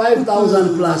 For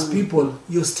 5,000 plus people,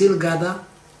 you still gather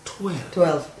 12.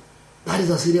 12. That is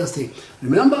a serious thing.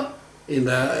 Remember, in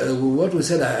the what we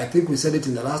said, I think we said it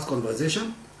in the last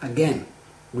conversation. Again,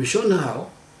 we shown how,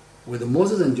 with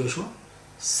Moses and Joshua,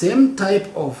 same type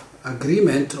of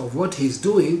agreement of what he's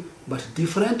doing, but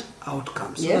different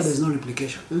outcomes. So Yes. that there's no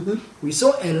replication. We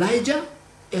saw Elijah,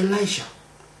 Elisha,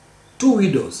 2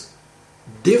 widows,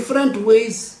 different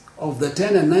ways of the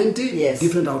 10 and 90, Yes.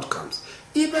 different outcomes.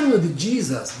 Even with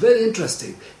Jesus, very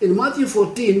interesting. In Matthew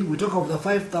 14, we talk of the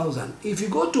 5,000. If you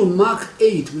go to Mark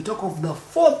 8, we talk of the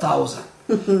 4,000.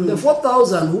 The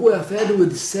 4,000 who were fed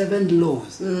with 7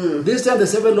 loaves. This time the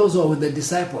 7 loaves were with the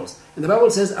disciples. And the Bible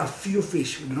says a few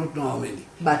fish. We do not know how many.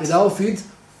 But it now feeds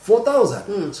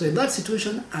 4,000. So in that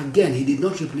situation, again, he did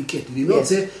not replicate. He did not Yes.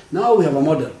 say, now we have a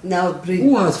model. now bring.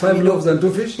 Who has 5 loaves and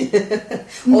 2 fish?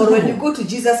 Or when you go to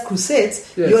Jesus' crusades,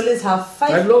 Yes. you always have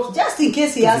 5 loaves? just in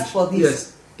case he asked for this.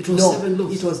 Yes. It was no, 7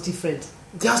 loaves. it was different.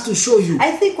 Just to show you.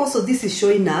 I think also this is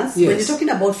showing us, when Yes. you're talking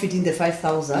about feeding the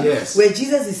 5,000, Yes. where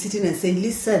Jesus is sitting and saying,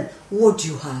 listen, what do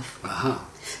you have? Uh-huh.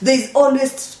 There is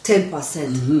always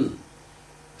 10%.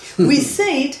 We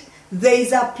said there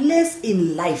is a place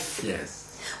in life Yes.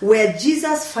 where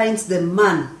Jesus finds the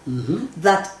man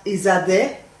that is at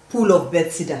the pool of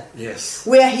Bethesda. Yes.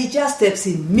 Where he just steps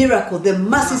in, miracle, the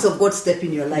mercies of God step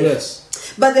in your life.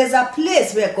 Yes. But there's a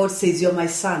place where God says, you're my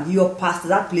son, you're past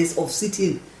that place of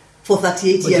sitting for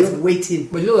 38 But years you know- waiting.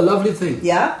 But you know the lovely thing?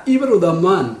 Yeah? Even with a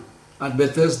man at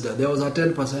Bethesda, there was a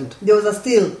 10%. There was a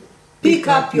still, pick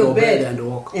up your bed and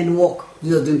walk. and walk.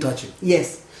 Jesus didn't touch him.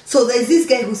 Yes. So there's this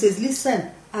guy who says, listen,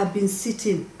 I've been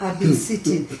sitting.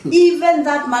 Even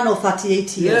that man of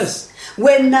 38 years. Yes.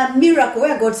 When a miracle,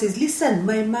 where God says, listen,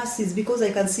 my mercies, because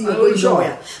I can see you're I will going show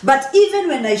nowhere. up. But even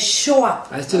when I show up,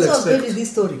 I still that's what I was expect. going with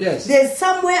this story. Yes. There's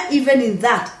somewhere, even in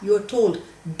that, you're told,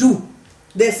 do.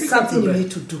 There's Pick up something you your bed.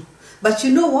 need to do. But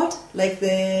you know what? Like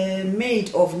the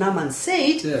maid of Naaman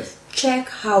said, Yes. check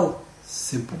how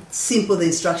Simple. the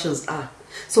instructions are.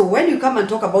 So when you come and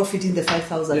talk about feeding the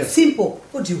 5,000, Yes. simple.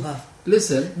 What do you have?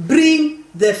 Listen. Bring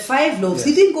the 5 loaves. Yes.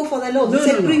 He didn't go for the loaves.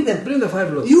 He said, bring them. Bring the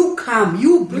 5 loaves. You come.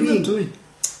 You Bring bring. them to me.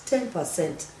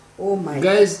 10%. Oh my.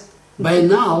 Guys, by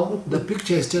now, the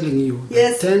picture is telling you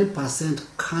Yes. that 10%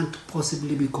 can't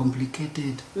possibly be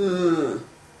complicated.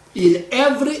 In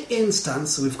every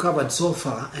instance we've covered so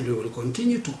far, and we will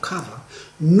continue to cover,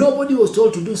 nobody was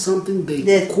told to do something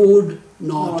they could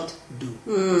not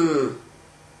do.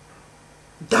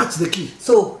 That's the key.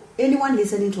 So, anyone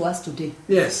listening to us today,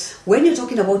 Yes. when you're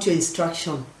talking about your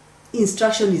instruction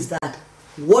is that.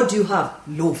 What do you have?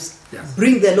 Loaves. Yes.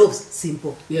 Bring the loaves.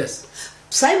 Simple. Yes.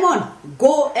 Simon,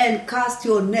 go and cast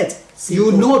your net. Simple.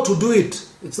 You know to do it.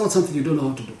 It's not something you don't know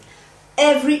how to do.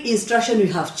 Every instruction you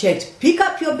have checked. Pick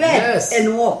up your bed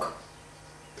and walk.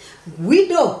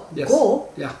 Widow, go.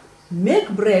 Yeah. Make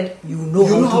bread. You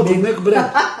know how to make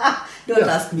bread. Don't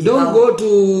ask me. Don't go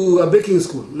to a baking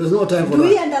school. There's no time for that. Do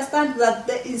we understand that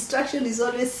the instruction is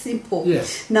always simple?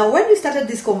 Yes. Now, when we started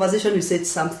this conversation, we said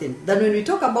something. That when we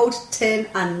talk about 10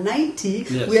 and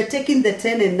 90, we are taking the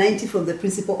 10 and 90 from the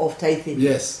principle of tithing.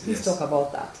 Yes. Let's talk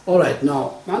about that. All right.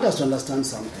 Now, I want us to understand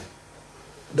something.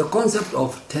 The concept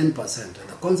of 10% and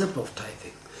the concept of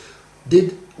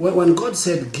tithing. When God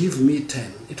said, give me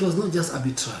 10, it was not just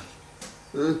arbitrary.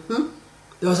 Mm-hmm.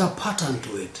 There was a pattern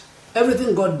to it.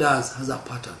 Everything God does has a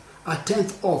pattern. A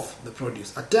tenth of the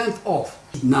produce. A tenth of.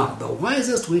 Now, the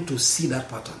wisest way to see that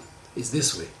pattern is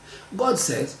this way. God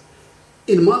says,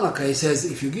 in Malachi, he says,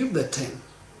 if you give the 10,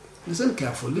 listen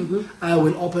carefully, I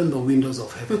will open the windows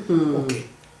of heaven.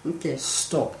 Okay.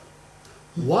 Stop.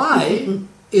 Why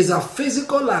is a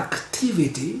physical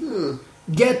activity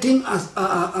getting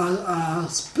a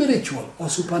spiritual or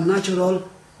supernatural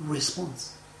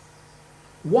response?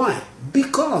 Why?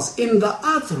 Because in the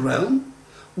earth realm,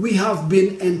 we have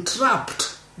been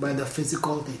entrapped by the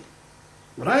physical thing,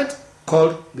 right?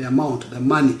 Called the amount, the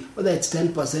money, whether it's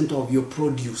 10% of your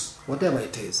produce, whatever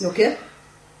it is. Okay.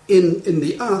 In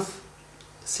the earth,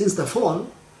 since the fall,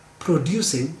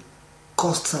 producing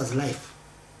costs us life.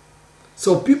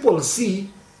 So people see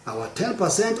our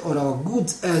 10% or our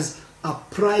goods as a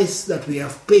price that we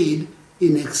have paid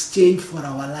in exchange for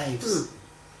our lives.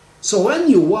 So when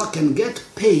you work and get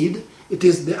paid, it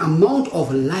is the amount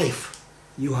of life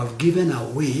you have given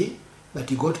away that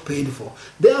you got paid for.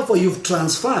 Therefore, you've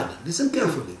transferred, listen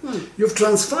carefully, you've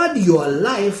transferred your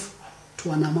life to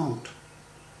an amount.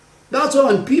 That's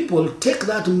why when people take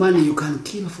that money, you can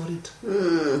kill for it.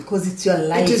 Because it's your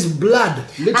life. It is blood,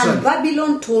 literally. And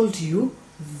Babylon told you,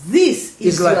 this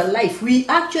is your life. We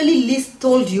actually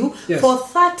told you for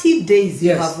 30 days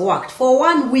you have worked. For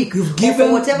 1 week, you've given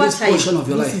for whatever this time, portion of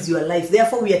your this is your life.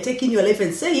 Therefore, we are taking your life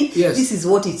and saying, this is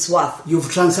what it's worth.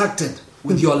 You've transacted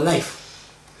with your life.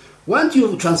 Once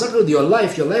you've transacted with your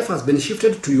life has been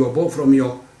shifted to your body from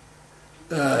your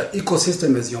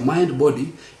ecosystem as your mind,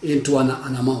 body, into an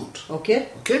amount. Okay.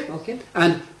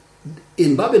 And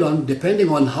in Babylon, depending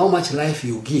on how much life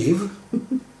you give,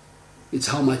 it's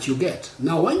how much you get.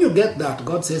 Now, when you get that,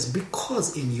 God says,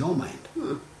 because in your mind,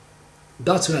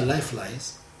 that's where life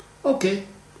lies. Okay,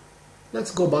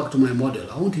 let's go back to my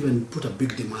model. I won't even put a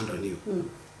big demand on you.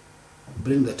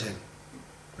 Bring the 10.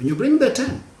 When you bring the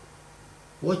 10,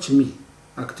 watch me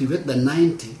activate the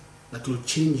 90 that will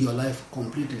change your life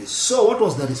completely. So what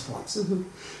was the response?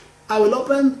 I will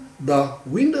open the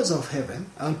windows of heaven.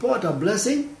 I'll pour out a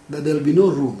blessing that there will be no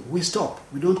room. We stop.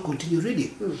 We don't continue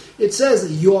reading. It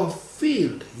says, your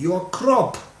field, your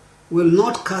crop will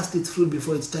not cast its fruit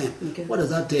before its time. What does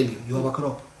that tell you? You have a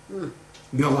crop.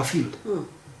 You have a field.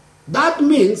 That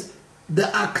means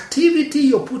the activity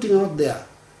you're putting out there,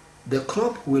 the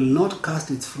crop will not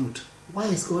cast its fruit. Why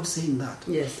is God saying that?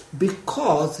 Yes.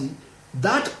 Because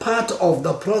that part of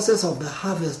the process of the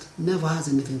harvest never has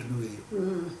anything to do with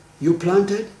you. You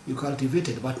planted, you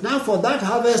cultivated, but now for that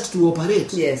harvest to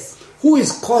operate, who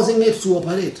is causing it to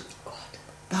operate? God.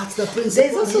 That's the principle.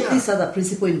 There's also this other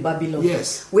principle in Babylon.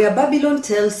 Yes. Where Babylon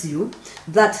tells you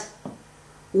that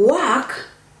work,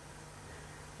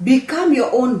 become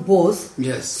your own boss,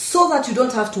 so that you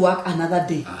don't have to work another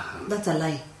day. That's a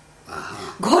lie.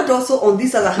 God also, on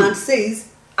this other hand, says,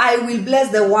 I will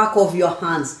bless the work of your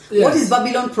hands. What is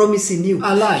Babylon promising you?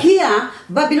 A lie. Here,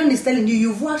 Babylon is telling you,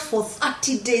 you've worked for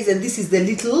 30 days and this is the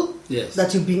little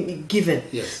that you've been given.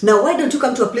 Now, why don't you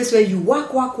come to a place where you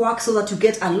work so that you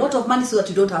get a lot of money so that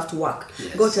you don't have to work?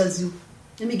 God tells you,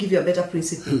 let me give you a better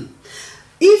principle.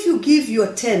 If you give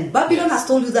your 10, Babylon has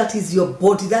told you that is your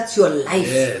body, that's your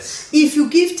life. If you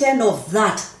give 10 of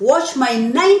that, watch my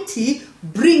 90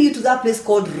 bring you to that place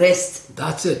called rest.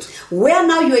 That's it. Where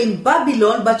now you're in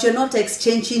Babylon, but you're not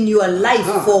exchanging your life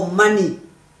for money.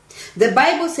 The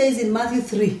Bible says in Matthew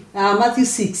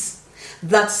 6,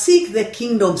 that seek the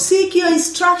kingdom, seek your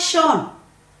instruction,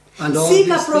 and seek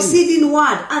a proceeding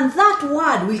word, and that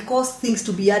word will cause things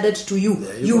to be added to you.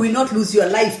 You will not lose your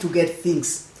life to get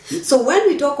things. So when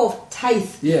we talk of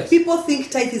tithe, people think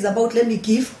tithe is about let me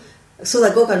give so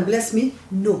that God can bless me.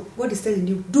 No, God is telling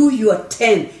you, do your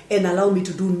 10 and allow me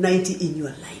to do 90 in your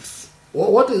life.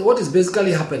 What is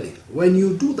basically happening? When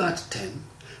you do that 10,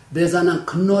 there's an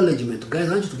acknowledgement. Guys,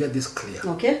 I want you to get this clear.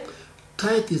 Okay.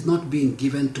 Tithe is not being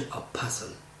given to a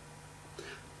person.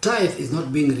 Tithe is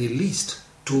not being released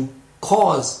to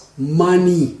cause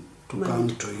money to come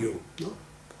to you.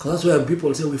 Because that's where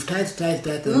people say, we've tithe,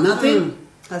 and nothing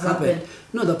has happened.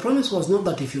 No, the promise was not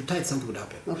that if you tithe, something would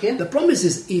happen. Okay. The promise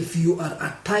is if you are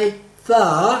a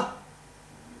tither,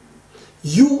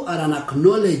 you are an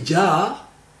acknowledger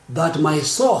that my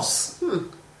source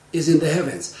is in the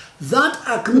heavens. That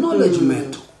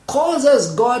acknowledgement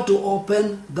causes God to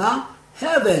open the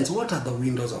heavens. What are the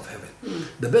windows of heaven?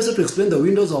 The best way to explain the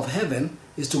windows of heaven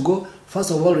is to go, first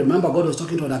of all, remember God was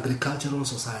talking to an agricultural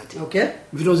society. Okay.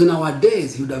 If it was in our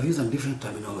days, he would have used a different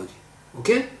terminology.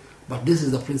 Okay? But this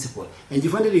is the principle. And you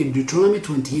find it in Deuteronomy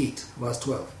 28, verse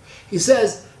 12. He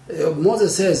says,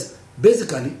 Moses says,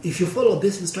 basically, if you follow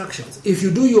these instructions, if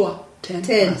you do your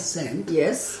 10%,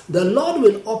 yes, the Lord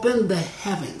will open the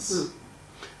heavens,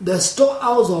 the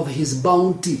storehouse of his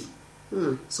bounty.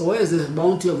 So where is the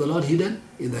bounty of the Lord hidden?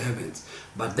 In the heavens.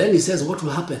 But then he says what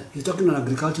will happen? He's talking to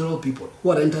agricultural people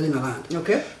who are entering a land.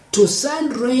 Okay. To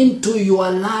send rain to your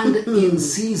land in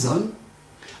season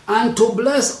and to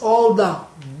bless all the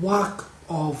work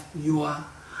of your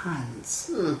hands.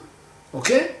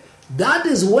 Okay? That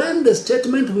is when the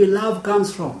statement we love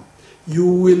comes from. You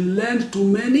will lend to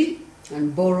many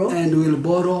and borrow and will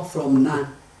borrow from none.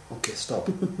 Okay, stop.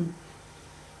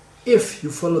 If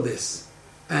you follow this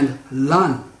and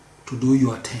learn to do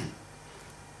your 10,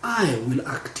 I will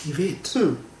activate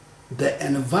the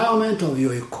environment of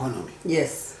your economy.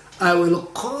 Yes. I will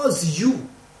cause you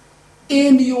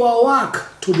in your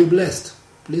work to be blessed.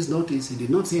 Please notice, he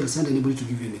did not say he'll send anybody to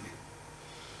give you anything.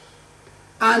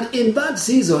 And in that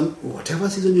season, whatever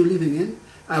season you're living in,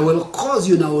 I will cause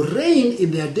you. Now, rain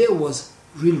in their day was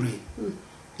real rain.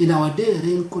 In our day,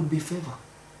 rain could be favor.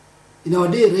 In our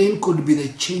day, rain could be the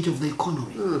change of the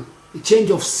economy. The change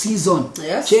of season,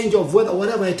 yes, change of weather,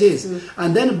 whatever it is.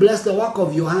 And then bless the work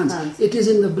of your hands. It is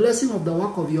in the blessing of the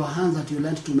work of your hands that you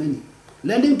lend to many.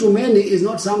 Lending to many is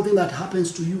not something that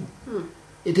happens to you.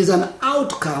 It is an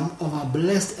outcome of a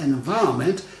blessed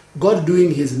environment, God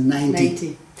doing his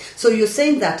 90. So you're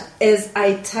saying that as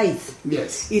I tithe,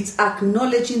 yes, it's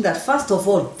acknowledging that first of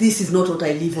all, this is not what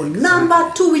I live on. Exactly.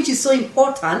 Number two, which is so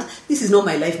important, this is not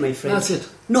my life, my friend. That's it.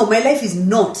 No, my life is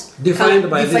not defined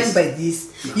by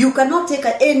this. No. You cannot take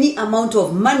any amount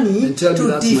of money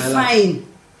to define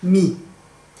me.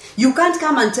 You can't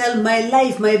come and tell my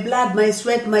life, my blood, my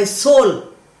sweat, my soul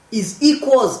is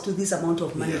equals to this amount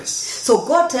of money. Yes. So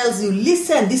God tells you,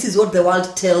 listen, this is what the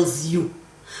world tells you.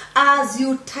 As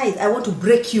you tithe, I want to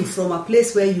break you from a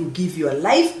place where you give your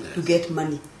life to get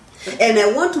money. And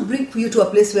I want to bring you to a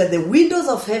place where the windows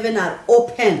of heaven are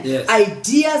open. Yes.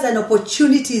 Ideas and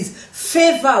opportunities,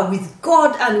 favor with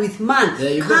God and with man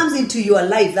comes into your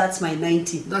life. That's my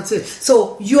 90. That's it.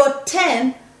 So your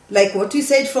 10, like what you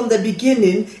said from the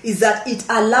beginning, is that it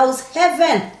allows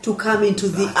heaven to come into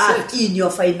the earth in your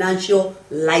financial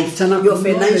life, your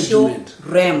financial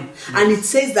realm. And it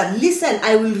says that, listen,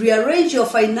 I will rearrange your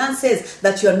finances,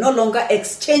 that you are no longer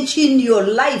exchanging your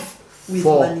life with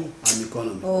money. An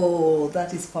economy. Oh,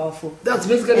 that is powerful. That's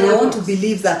basically. And I want to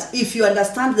believe that if you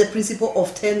understand the principle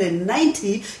of 10 and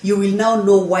 90, you will now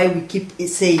know why we keep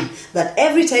saying that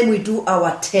every time we do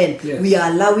our 10, we are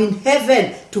allowing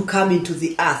heaven to come into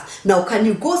the earth. Now, can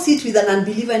you go sit with an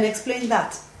unbeliever and explain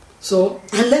that? So,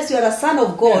 unless you are a son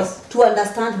of God to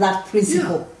understand that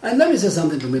principle. Yeah. And let me say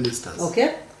something to ministers.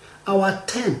 Okay. Our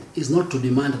 10 is not to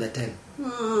demand the 10.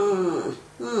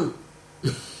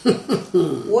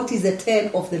 What is the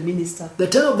 10 of the minister? The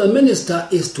 10 of the minister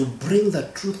is to bring the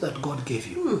truth that God gave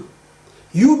you.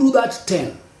 You do that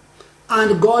 10,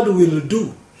 and God will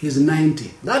do his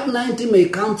 90. That 90 may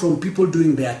come from people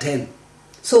doing their 10.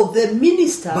 So the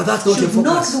minister should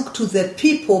not look to the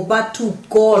people, but to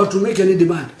God. Or to make any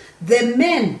demand. The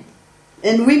men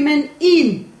and women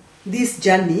in this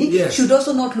journey should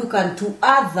also not look unto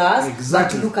others,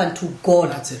 but look unto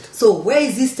God. That's it. So where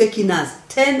is this taking us?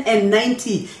 10 and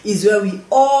 90 is where we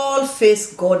all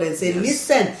face God and say,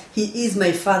 listen, he is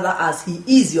my father as he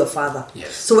is your father.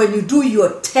 Yes. So when you do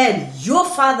your 10, your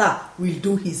father will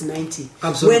do his 90.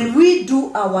 Absolutely. When we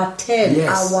do our 10,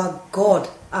 our God,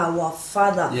 our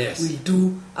father will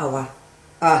do our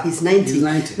his 90.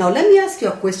 Now let me ask you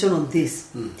a question on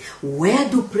this. Where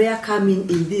do prayer come in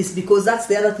this? Because that's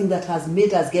the other thing that has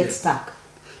made us get stuck.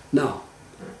 Now,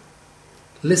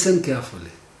 listen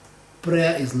carefully.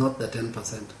 Prayer is not the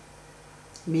 10%.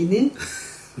 Meaning?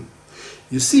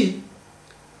 You see,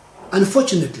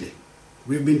 unfortunately,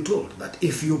 we've been told that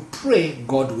if you pray,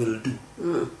 God will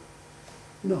do.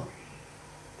 No.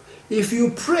 If you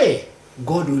pray,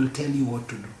 God will tell you what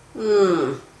to do.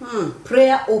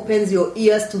 Prayer opens your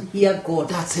ears to hear God.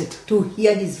 That's it. To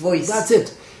hear his voice. That's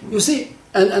it. You see,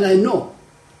 and I know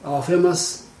our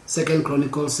famous 2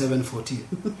 Chronicles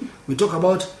 7:14. We talk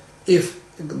about if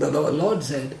the Lord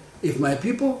said, if my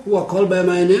people who are called by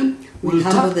my name will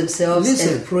humble themselves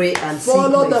and pray and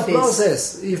follow seek my the face.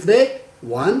 process. If they,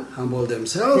 one, humble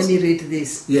themselves. Let me read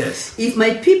this. Yes. If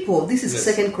my people, this is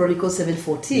 2 Chronicles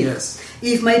 7:14. Yes.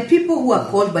 If my people who are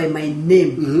called by my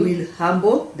name will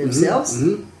humble themselves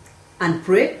and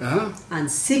pray and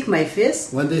seek my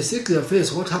face. When they seek their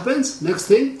face, what happens? Next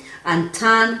thing? And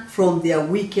turn from their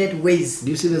wicked ways. Do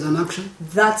you see there's an action?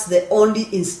 That's the only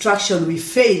instruction we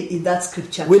fail in that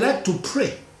scripture. We like to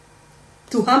pray.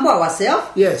 To humble ourselves.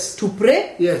 Yes. To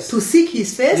pray. Yes. To seek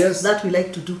his face. Yes. That we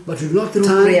like to do. But we've not through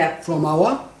turned prayer from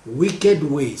our wicked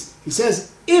ways. He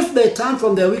says, if they turn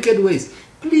from their wicked ways,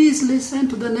 please listen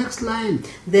to the next line.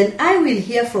 Then I will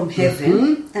hear from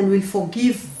heaven and will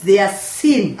forgive their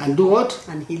sin. And do what?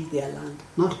 And heal their land.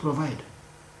 Not provide.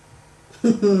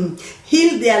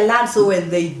 Heal their land, so when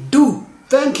they do,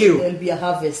 thank you, there will be a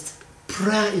harvest.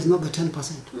 Prayer is not the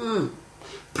 10%.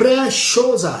 Prayer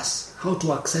shows us how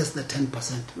to access the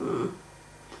 10%.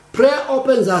 Prayer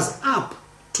opens us up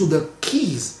to the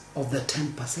keys of the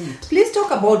 10%. Please talk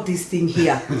about this thing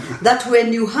here. That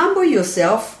when you humble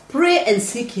yourself, pray and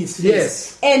seek his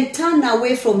face, and turn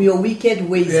away from your wicked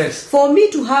ways. Yes. For me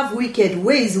to have wicked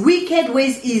ways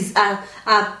is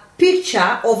a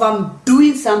picture of I'm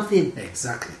doing something.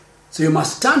 Exactly. So you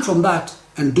must turn from that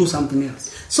and do something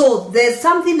else. So there's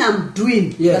something I'm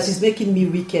doing that is making me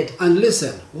wicked. And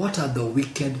listen, what are the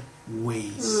wicked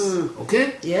ways?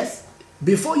 Okay? Yes.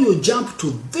 Before you jump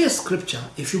to this scripture,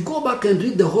 if you go back and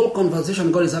read the whole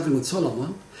conversation God is having with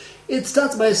Solomon, it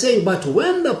starts by saying, but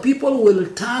when the people will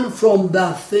turn from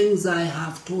the things I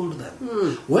have told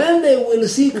them, when they will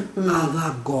seek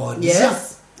other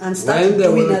gods, and start when they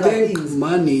doing will other think things.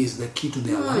 money is the key to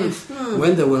their life,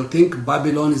 when they will think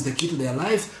Babylon is the key to their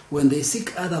life, when they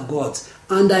seek other gods,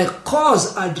 and I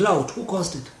cause a drought, who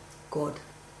caused it? God.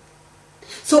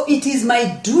 So it is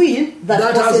my doing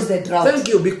that causes the drought. Thank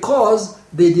you, because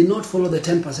they did not follow the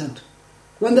 10%.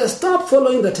 When they stop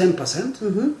following the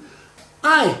 10%,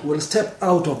 I will step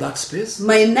out of that space.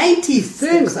 My 90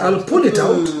 things, I'll pull it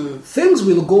out. Things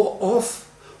will go off.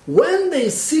 When they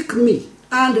seek me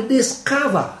and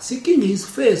discover, seeking his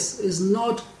face is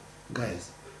not, guys,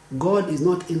 God is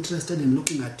not interested in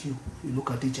looking at you. You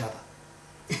look at each other.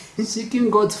 Seeking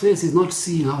God's face is not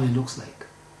seeing how he looks like.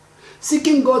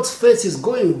 Seeking God's face is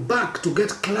going back to get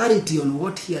clarity on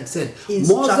what he had said.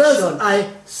 Moses,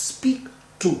 I speak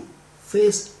to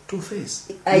face.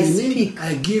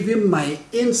 I give him my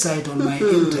insight on my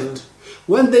intent.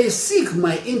 When they seek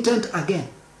my intent again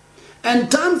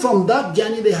and turn from that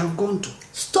journey they have gone to,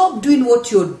 stop doing what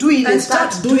you're doing and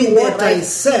start doing what I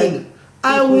said.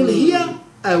 I will hear,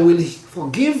 I will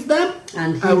forgive them,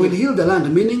 and I will heal the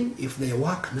land. Meaning, if they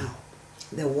work now,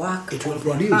 the work it will of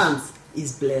produce. Their hands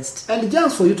is blessed. And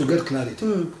just for you to get clarity,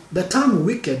 the term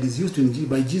wicked is used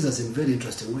by Jesus in very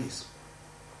interesting ways.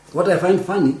 What I find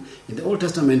funny, in the Old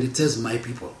Testament it says my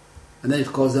people, and then it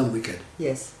calls them wicked.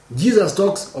 Yes. Jesus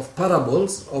talks of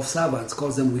parables of servants,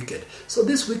 calls them wicked. So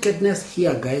this wickedness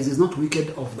here, guys, is not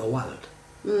wicked of the world.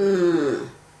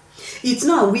 It's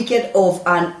not wicked of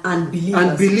an unbelievers.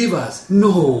 Unbelievers,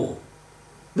 no.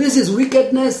 This is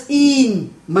wickedness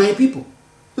in my people.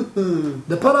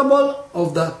 The parable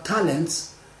of the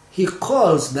talents, he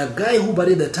calls the guy who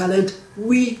buried the talent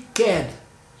wicked.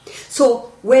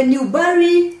 So when you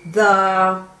bury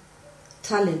the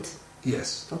talent,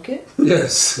 yes, okay,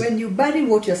 yes, when you bury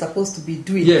what you're supposed to be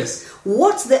doing, yes,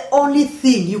 what's the only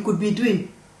thing you could be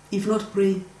doing if not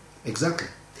praying? Exactly.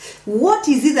 What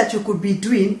is it that you could be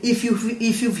doing if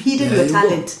you've hidden your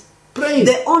talent? Praying.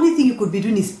 The only thing you could be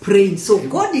doing is praying. So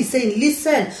God is saying,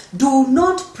 listen, do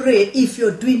not pray if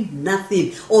you're doing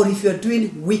nothing or if you're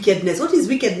doing wickedness. What is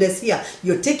wickedness here?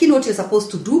 You're taking what you're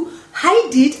supposed to do,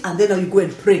 hide it, and then you go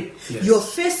and pray. Yes. You're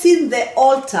facing the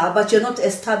altar, but you're not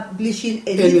establishing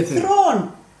any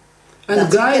throne. And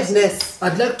that's guys, wickedness.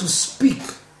 I'd like to speak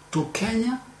to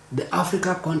Kenya, the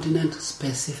Africa continent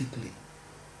specifically.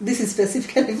 This is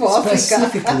specifically for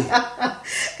Africa.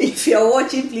 If you're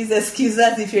watching, please excuse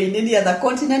us if you're in any other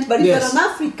continent. But if you're an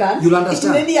African, you'll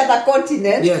understand. In any other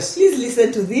continent, please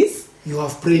listen to this. You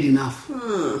have prayed enough.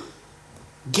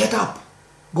 Get up.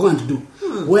 Go and do.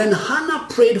 When Hannah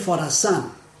prayed for her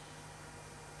son,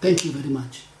 thank you very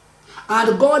much,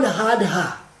 and God heard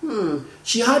her,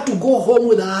 she had to go home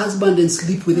with her husband and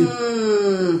sleep with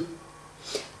him.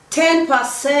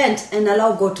 10% and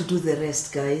allow God to do the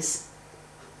rest, guys.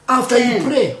 After you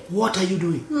pray, what are you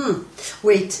doing?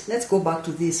 Wait, let's go back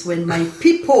to this. When my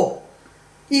people,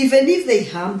 even if they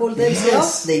humble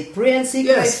themselves, they pray and seek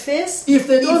my face, if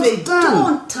they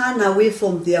don't turn away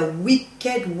from their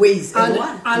wicked ways,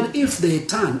 and if they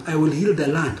turn, I will heal the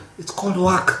land. It's called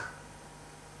work.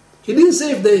 He didn't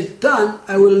say if they turn,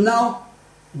 I will now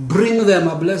bring them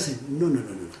a blessing. No.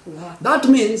 Wow. That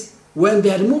means when they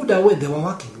had moved away, they were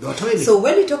working, they were toiling. So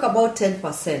when you talk about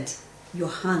 10%, your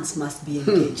hands must be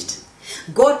engaged.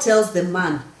 God tells the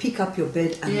man, pick up your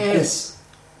bed and go.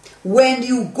 When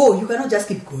you go, you cannot just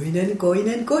keep going and going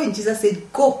and going. Jesus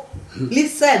said, go.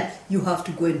 Listen, you have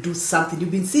to go and do something. You've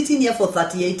been sitting here for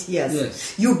 38 years.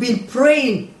 Yes. You've been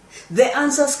praying. The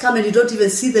answers come and you don't even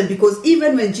see them, because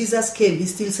even when Jesus came, he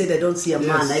still said, I don't see a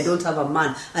man, I don't have a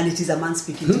man, and it is a man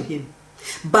speaking to him.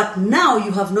 But now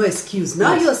you have no excuse.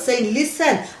 Now you're saying,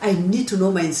 listen, I need to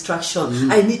know my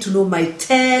instruction. I need to know my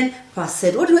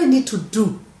 10%. What do I need to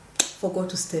do for God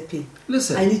to step in?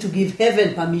 Listen, I need to give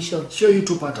heaven permission. Show you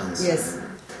two patterns. Yes.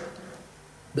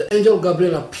 The angel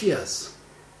Gabriel appears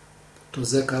to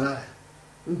Zechariah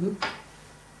and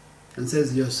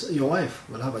says, your wife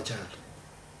will have a child.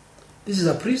 This is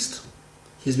a priest.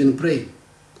 He's been praying.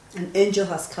 An angel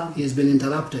has come. He's been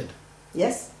interrupted.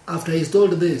 Yes. After he's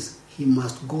told this, he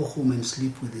must go home and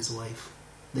sleep with his wife.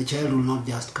 The child will not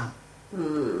just come.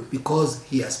 Because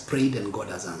he has prayed and God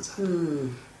has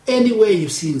answered. Anywhere you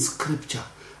see in scripture,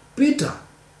 Peter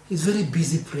is very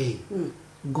busy praying.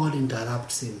 God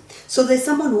interrupts him. So there's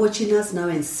someone watching us now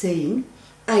and saying,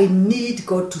 I need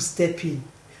God to step in.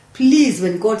 Please,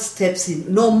 when God steps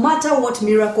in, no matter what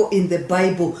miracle in the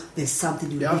Bible, there's something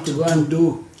you have need to go and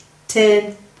do.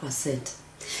 10%.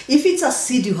 If it's a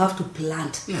seed you have to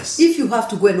plant, if you have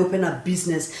to go and open a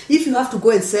business, if you have to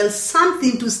go and sell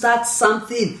something to start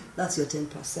something, that's your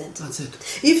 10%. That's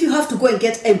it. If you have to go and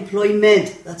get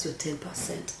employment, that's your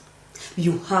 10%.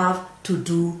 You have to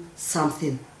do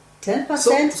something.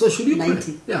 10%, so should you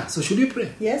 90. Pray? Yeah, so should you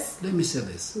pray? Yes. Let me say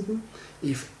this.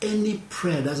 If any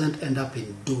prayer doesn't end up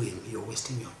in doing, you're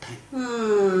wasting your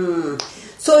time.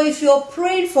 So if you're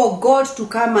praying for God to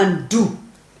come and do,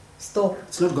 stop.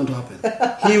 It's not going to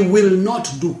happen. He will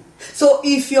not do. So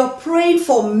if you're praying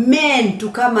for men to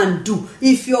come and do,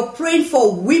 if you're praying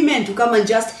for women to come and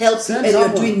just help you and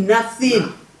you're doing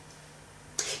nothing,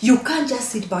 you can't just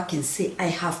sit back and say, I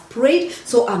have prayed,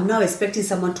 so I'm now expecting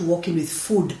someone to walk in with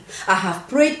food. I have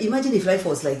prayed. Imagine if life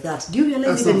was like that. Do you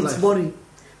realize even it's boring?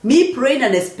 Me praying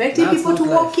and expecting people to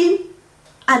walk in,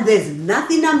 and there's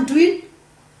nothing I'm doing.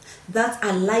 That's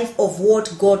a life of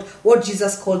what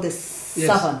Jesus called the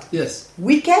servant. Yes.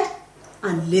 Wicked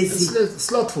and lazy.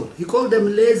 Slothful. He called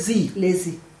them lazy.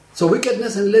 Lazy. So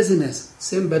wickedness and laziness,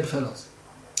 same bedfellows.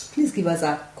 Please give us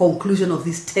a conclusion of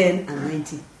this 10 and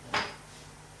 90.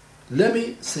 Let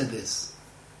me say this.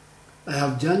 I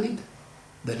have journeyed,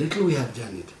 the little we have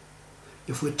journeyed.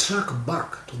 If we track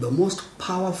back to the most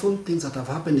powerful things that have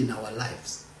happened in our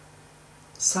lives,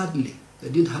 sadly, they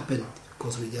didn't happen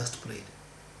because we just prayed.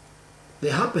 They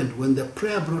happened when the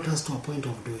prayer brought us to a point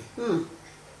of doing.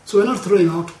 So we're not throwing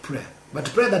out prayer. But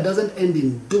prayer that doesn't end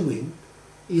in doing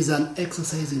is an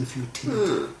exercise in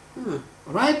futility.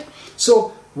 Right?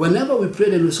 So whenever we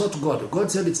prayed and we sought God, God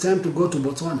said it's time to go to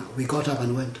Botswana. We got up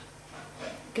and went.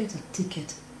 Get a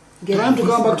ticket. Time to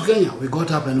come back to Kenya. We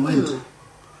got up and went.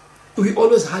 We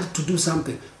always had to do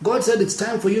something. God said it's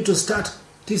time for you to start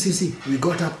TCC. We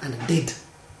got up and did.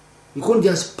 We couldn't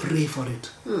just pray for it.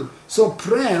 So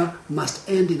prayer must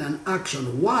end in an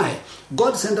action. Why?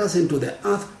 God sent us into the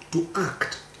earth to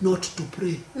act, not to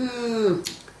pray.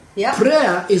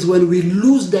 Prayer is when we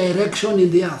lose direction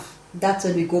in the earth. That's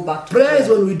when we go back to prayer. Is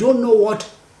when we don't know what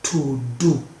to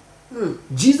do.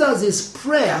 Jesus is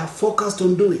prayer focused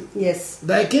on doing. Yes.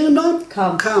 Thy kingdom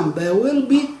come. Thy will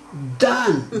be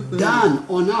done. Done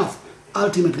on earth.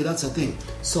 Ultimately, that's the thing.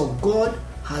 So God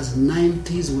has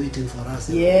 90s waiting for us.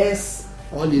 Yes.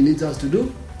 All he needs us to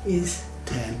do is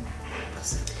 10%.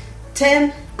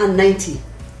 10 and 90.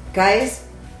 Guys,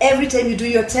 every time you do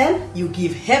your 10, you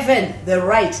give heaven the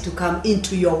right to come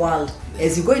into your world.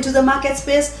 As you go into the market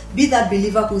space, be that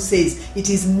believer who says, it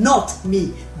is not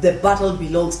me, the battle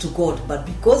belongs to God. But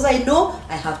because I know,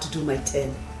 I have to do my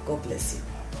 10. God bless you.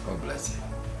 God bless you.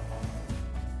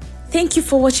 Thank you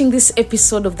for watching this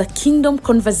episode of the Kingdom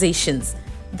Conversations.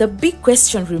 The big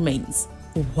question remains,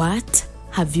 what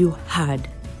have you heard?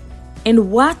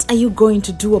 And what are you going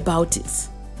to do about it?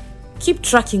 Keep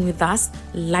tracking with us,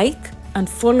 like and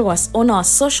follow us on our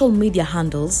social media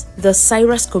handles, the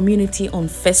Cyrus Community on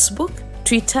Facebook,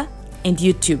 Twitter, and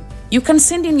YouTube. You can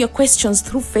send in your questions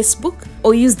through Facebook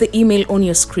or use the email on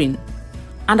your screen.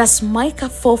 And as Micah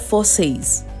 4:4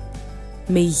 says,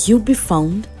 may you be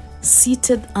found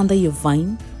seated under your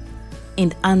vine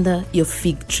and under your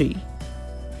fig tree.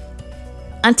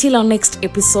 Until our next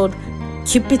episode,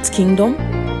 keep it kingdom,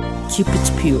 keep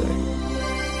it pure.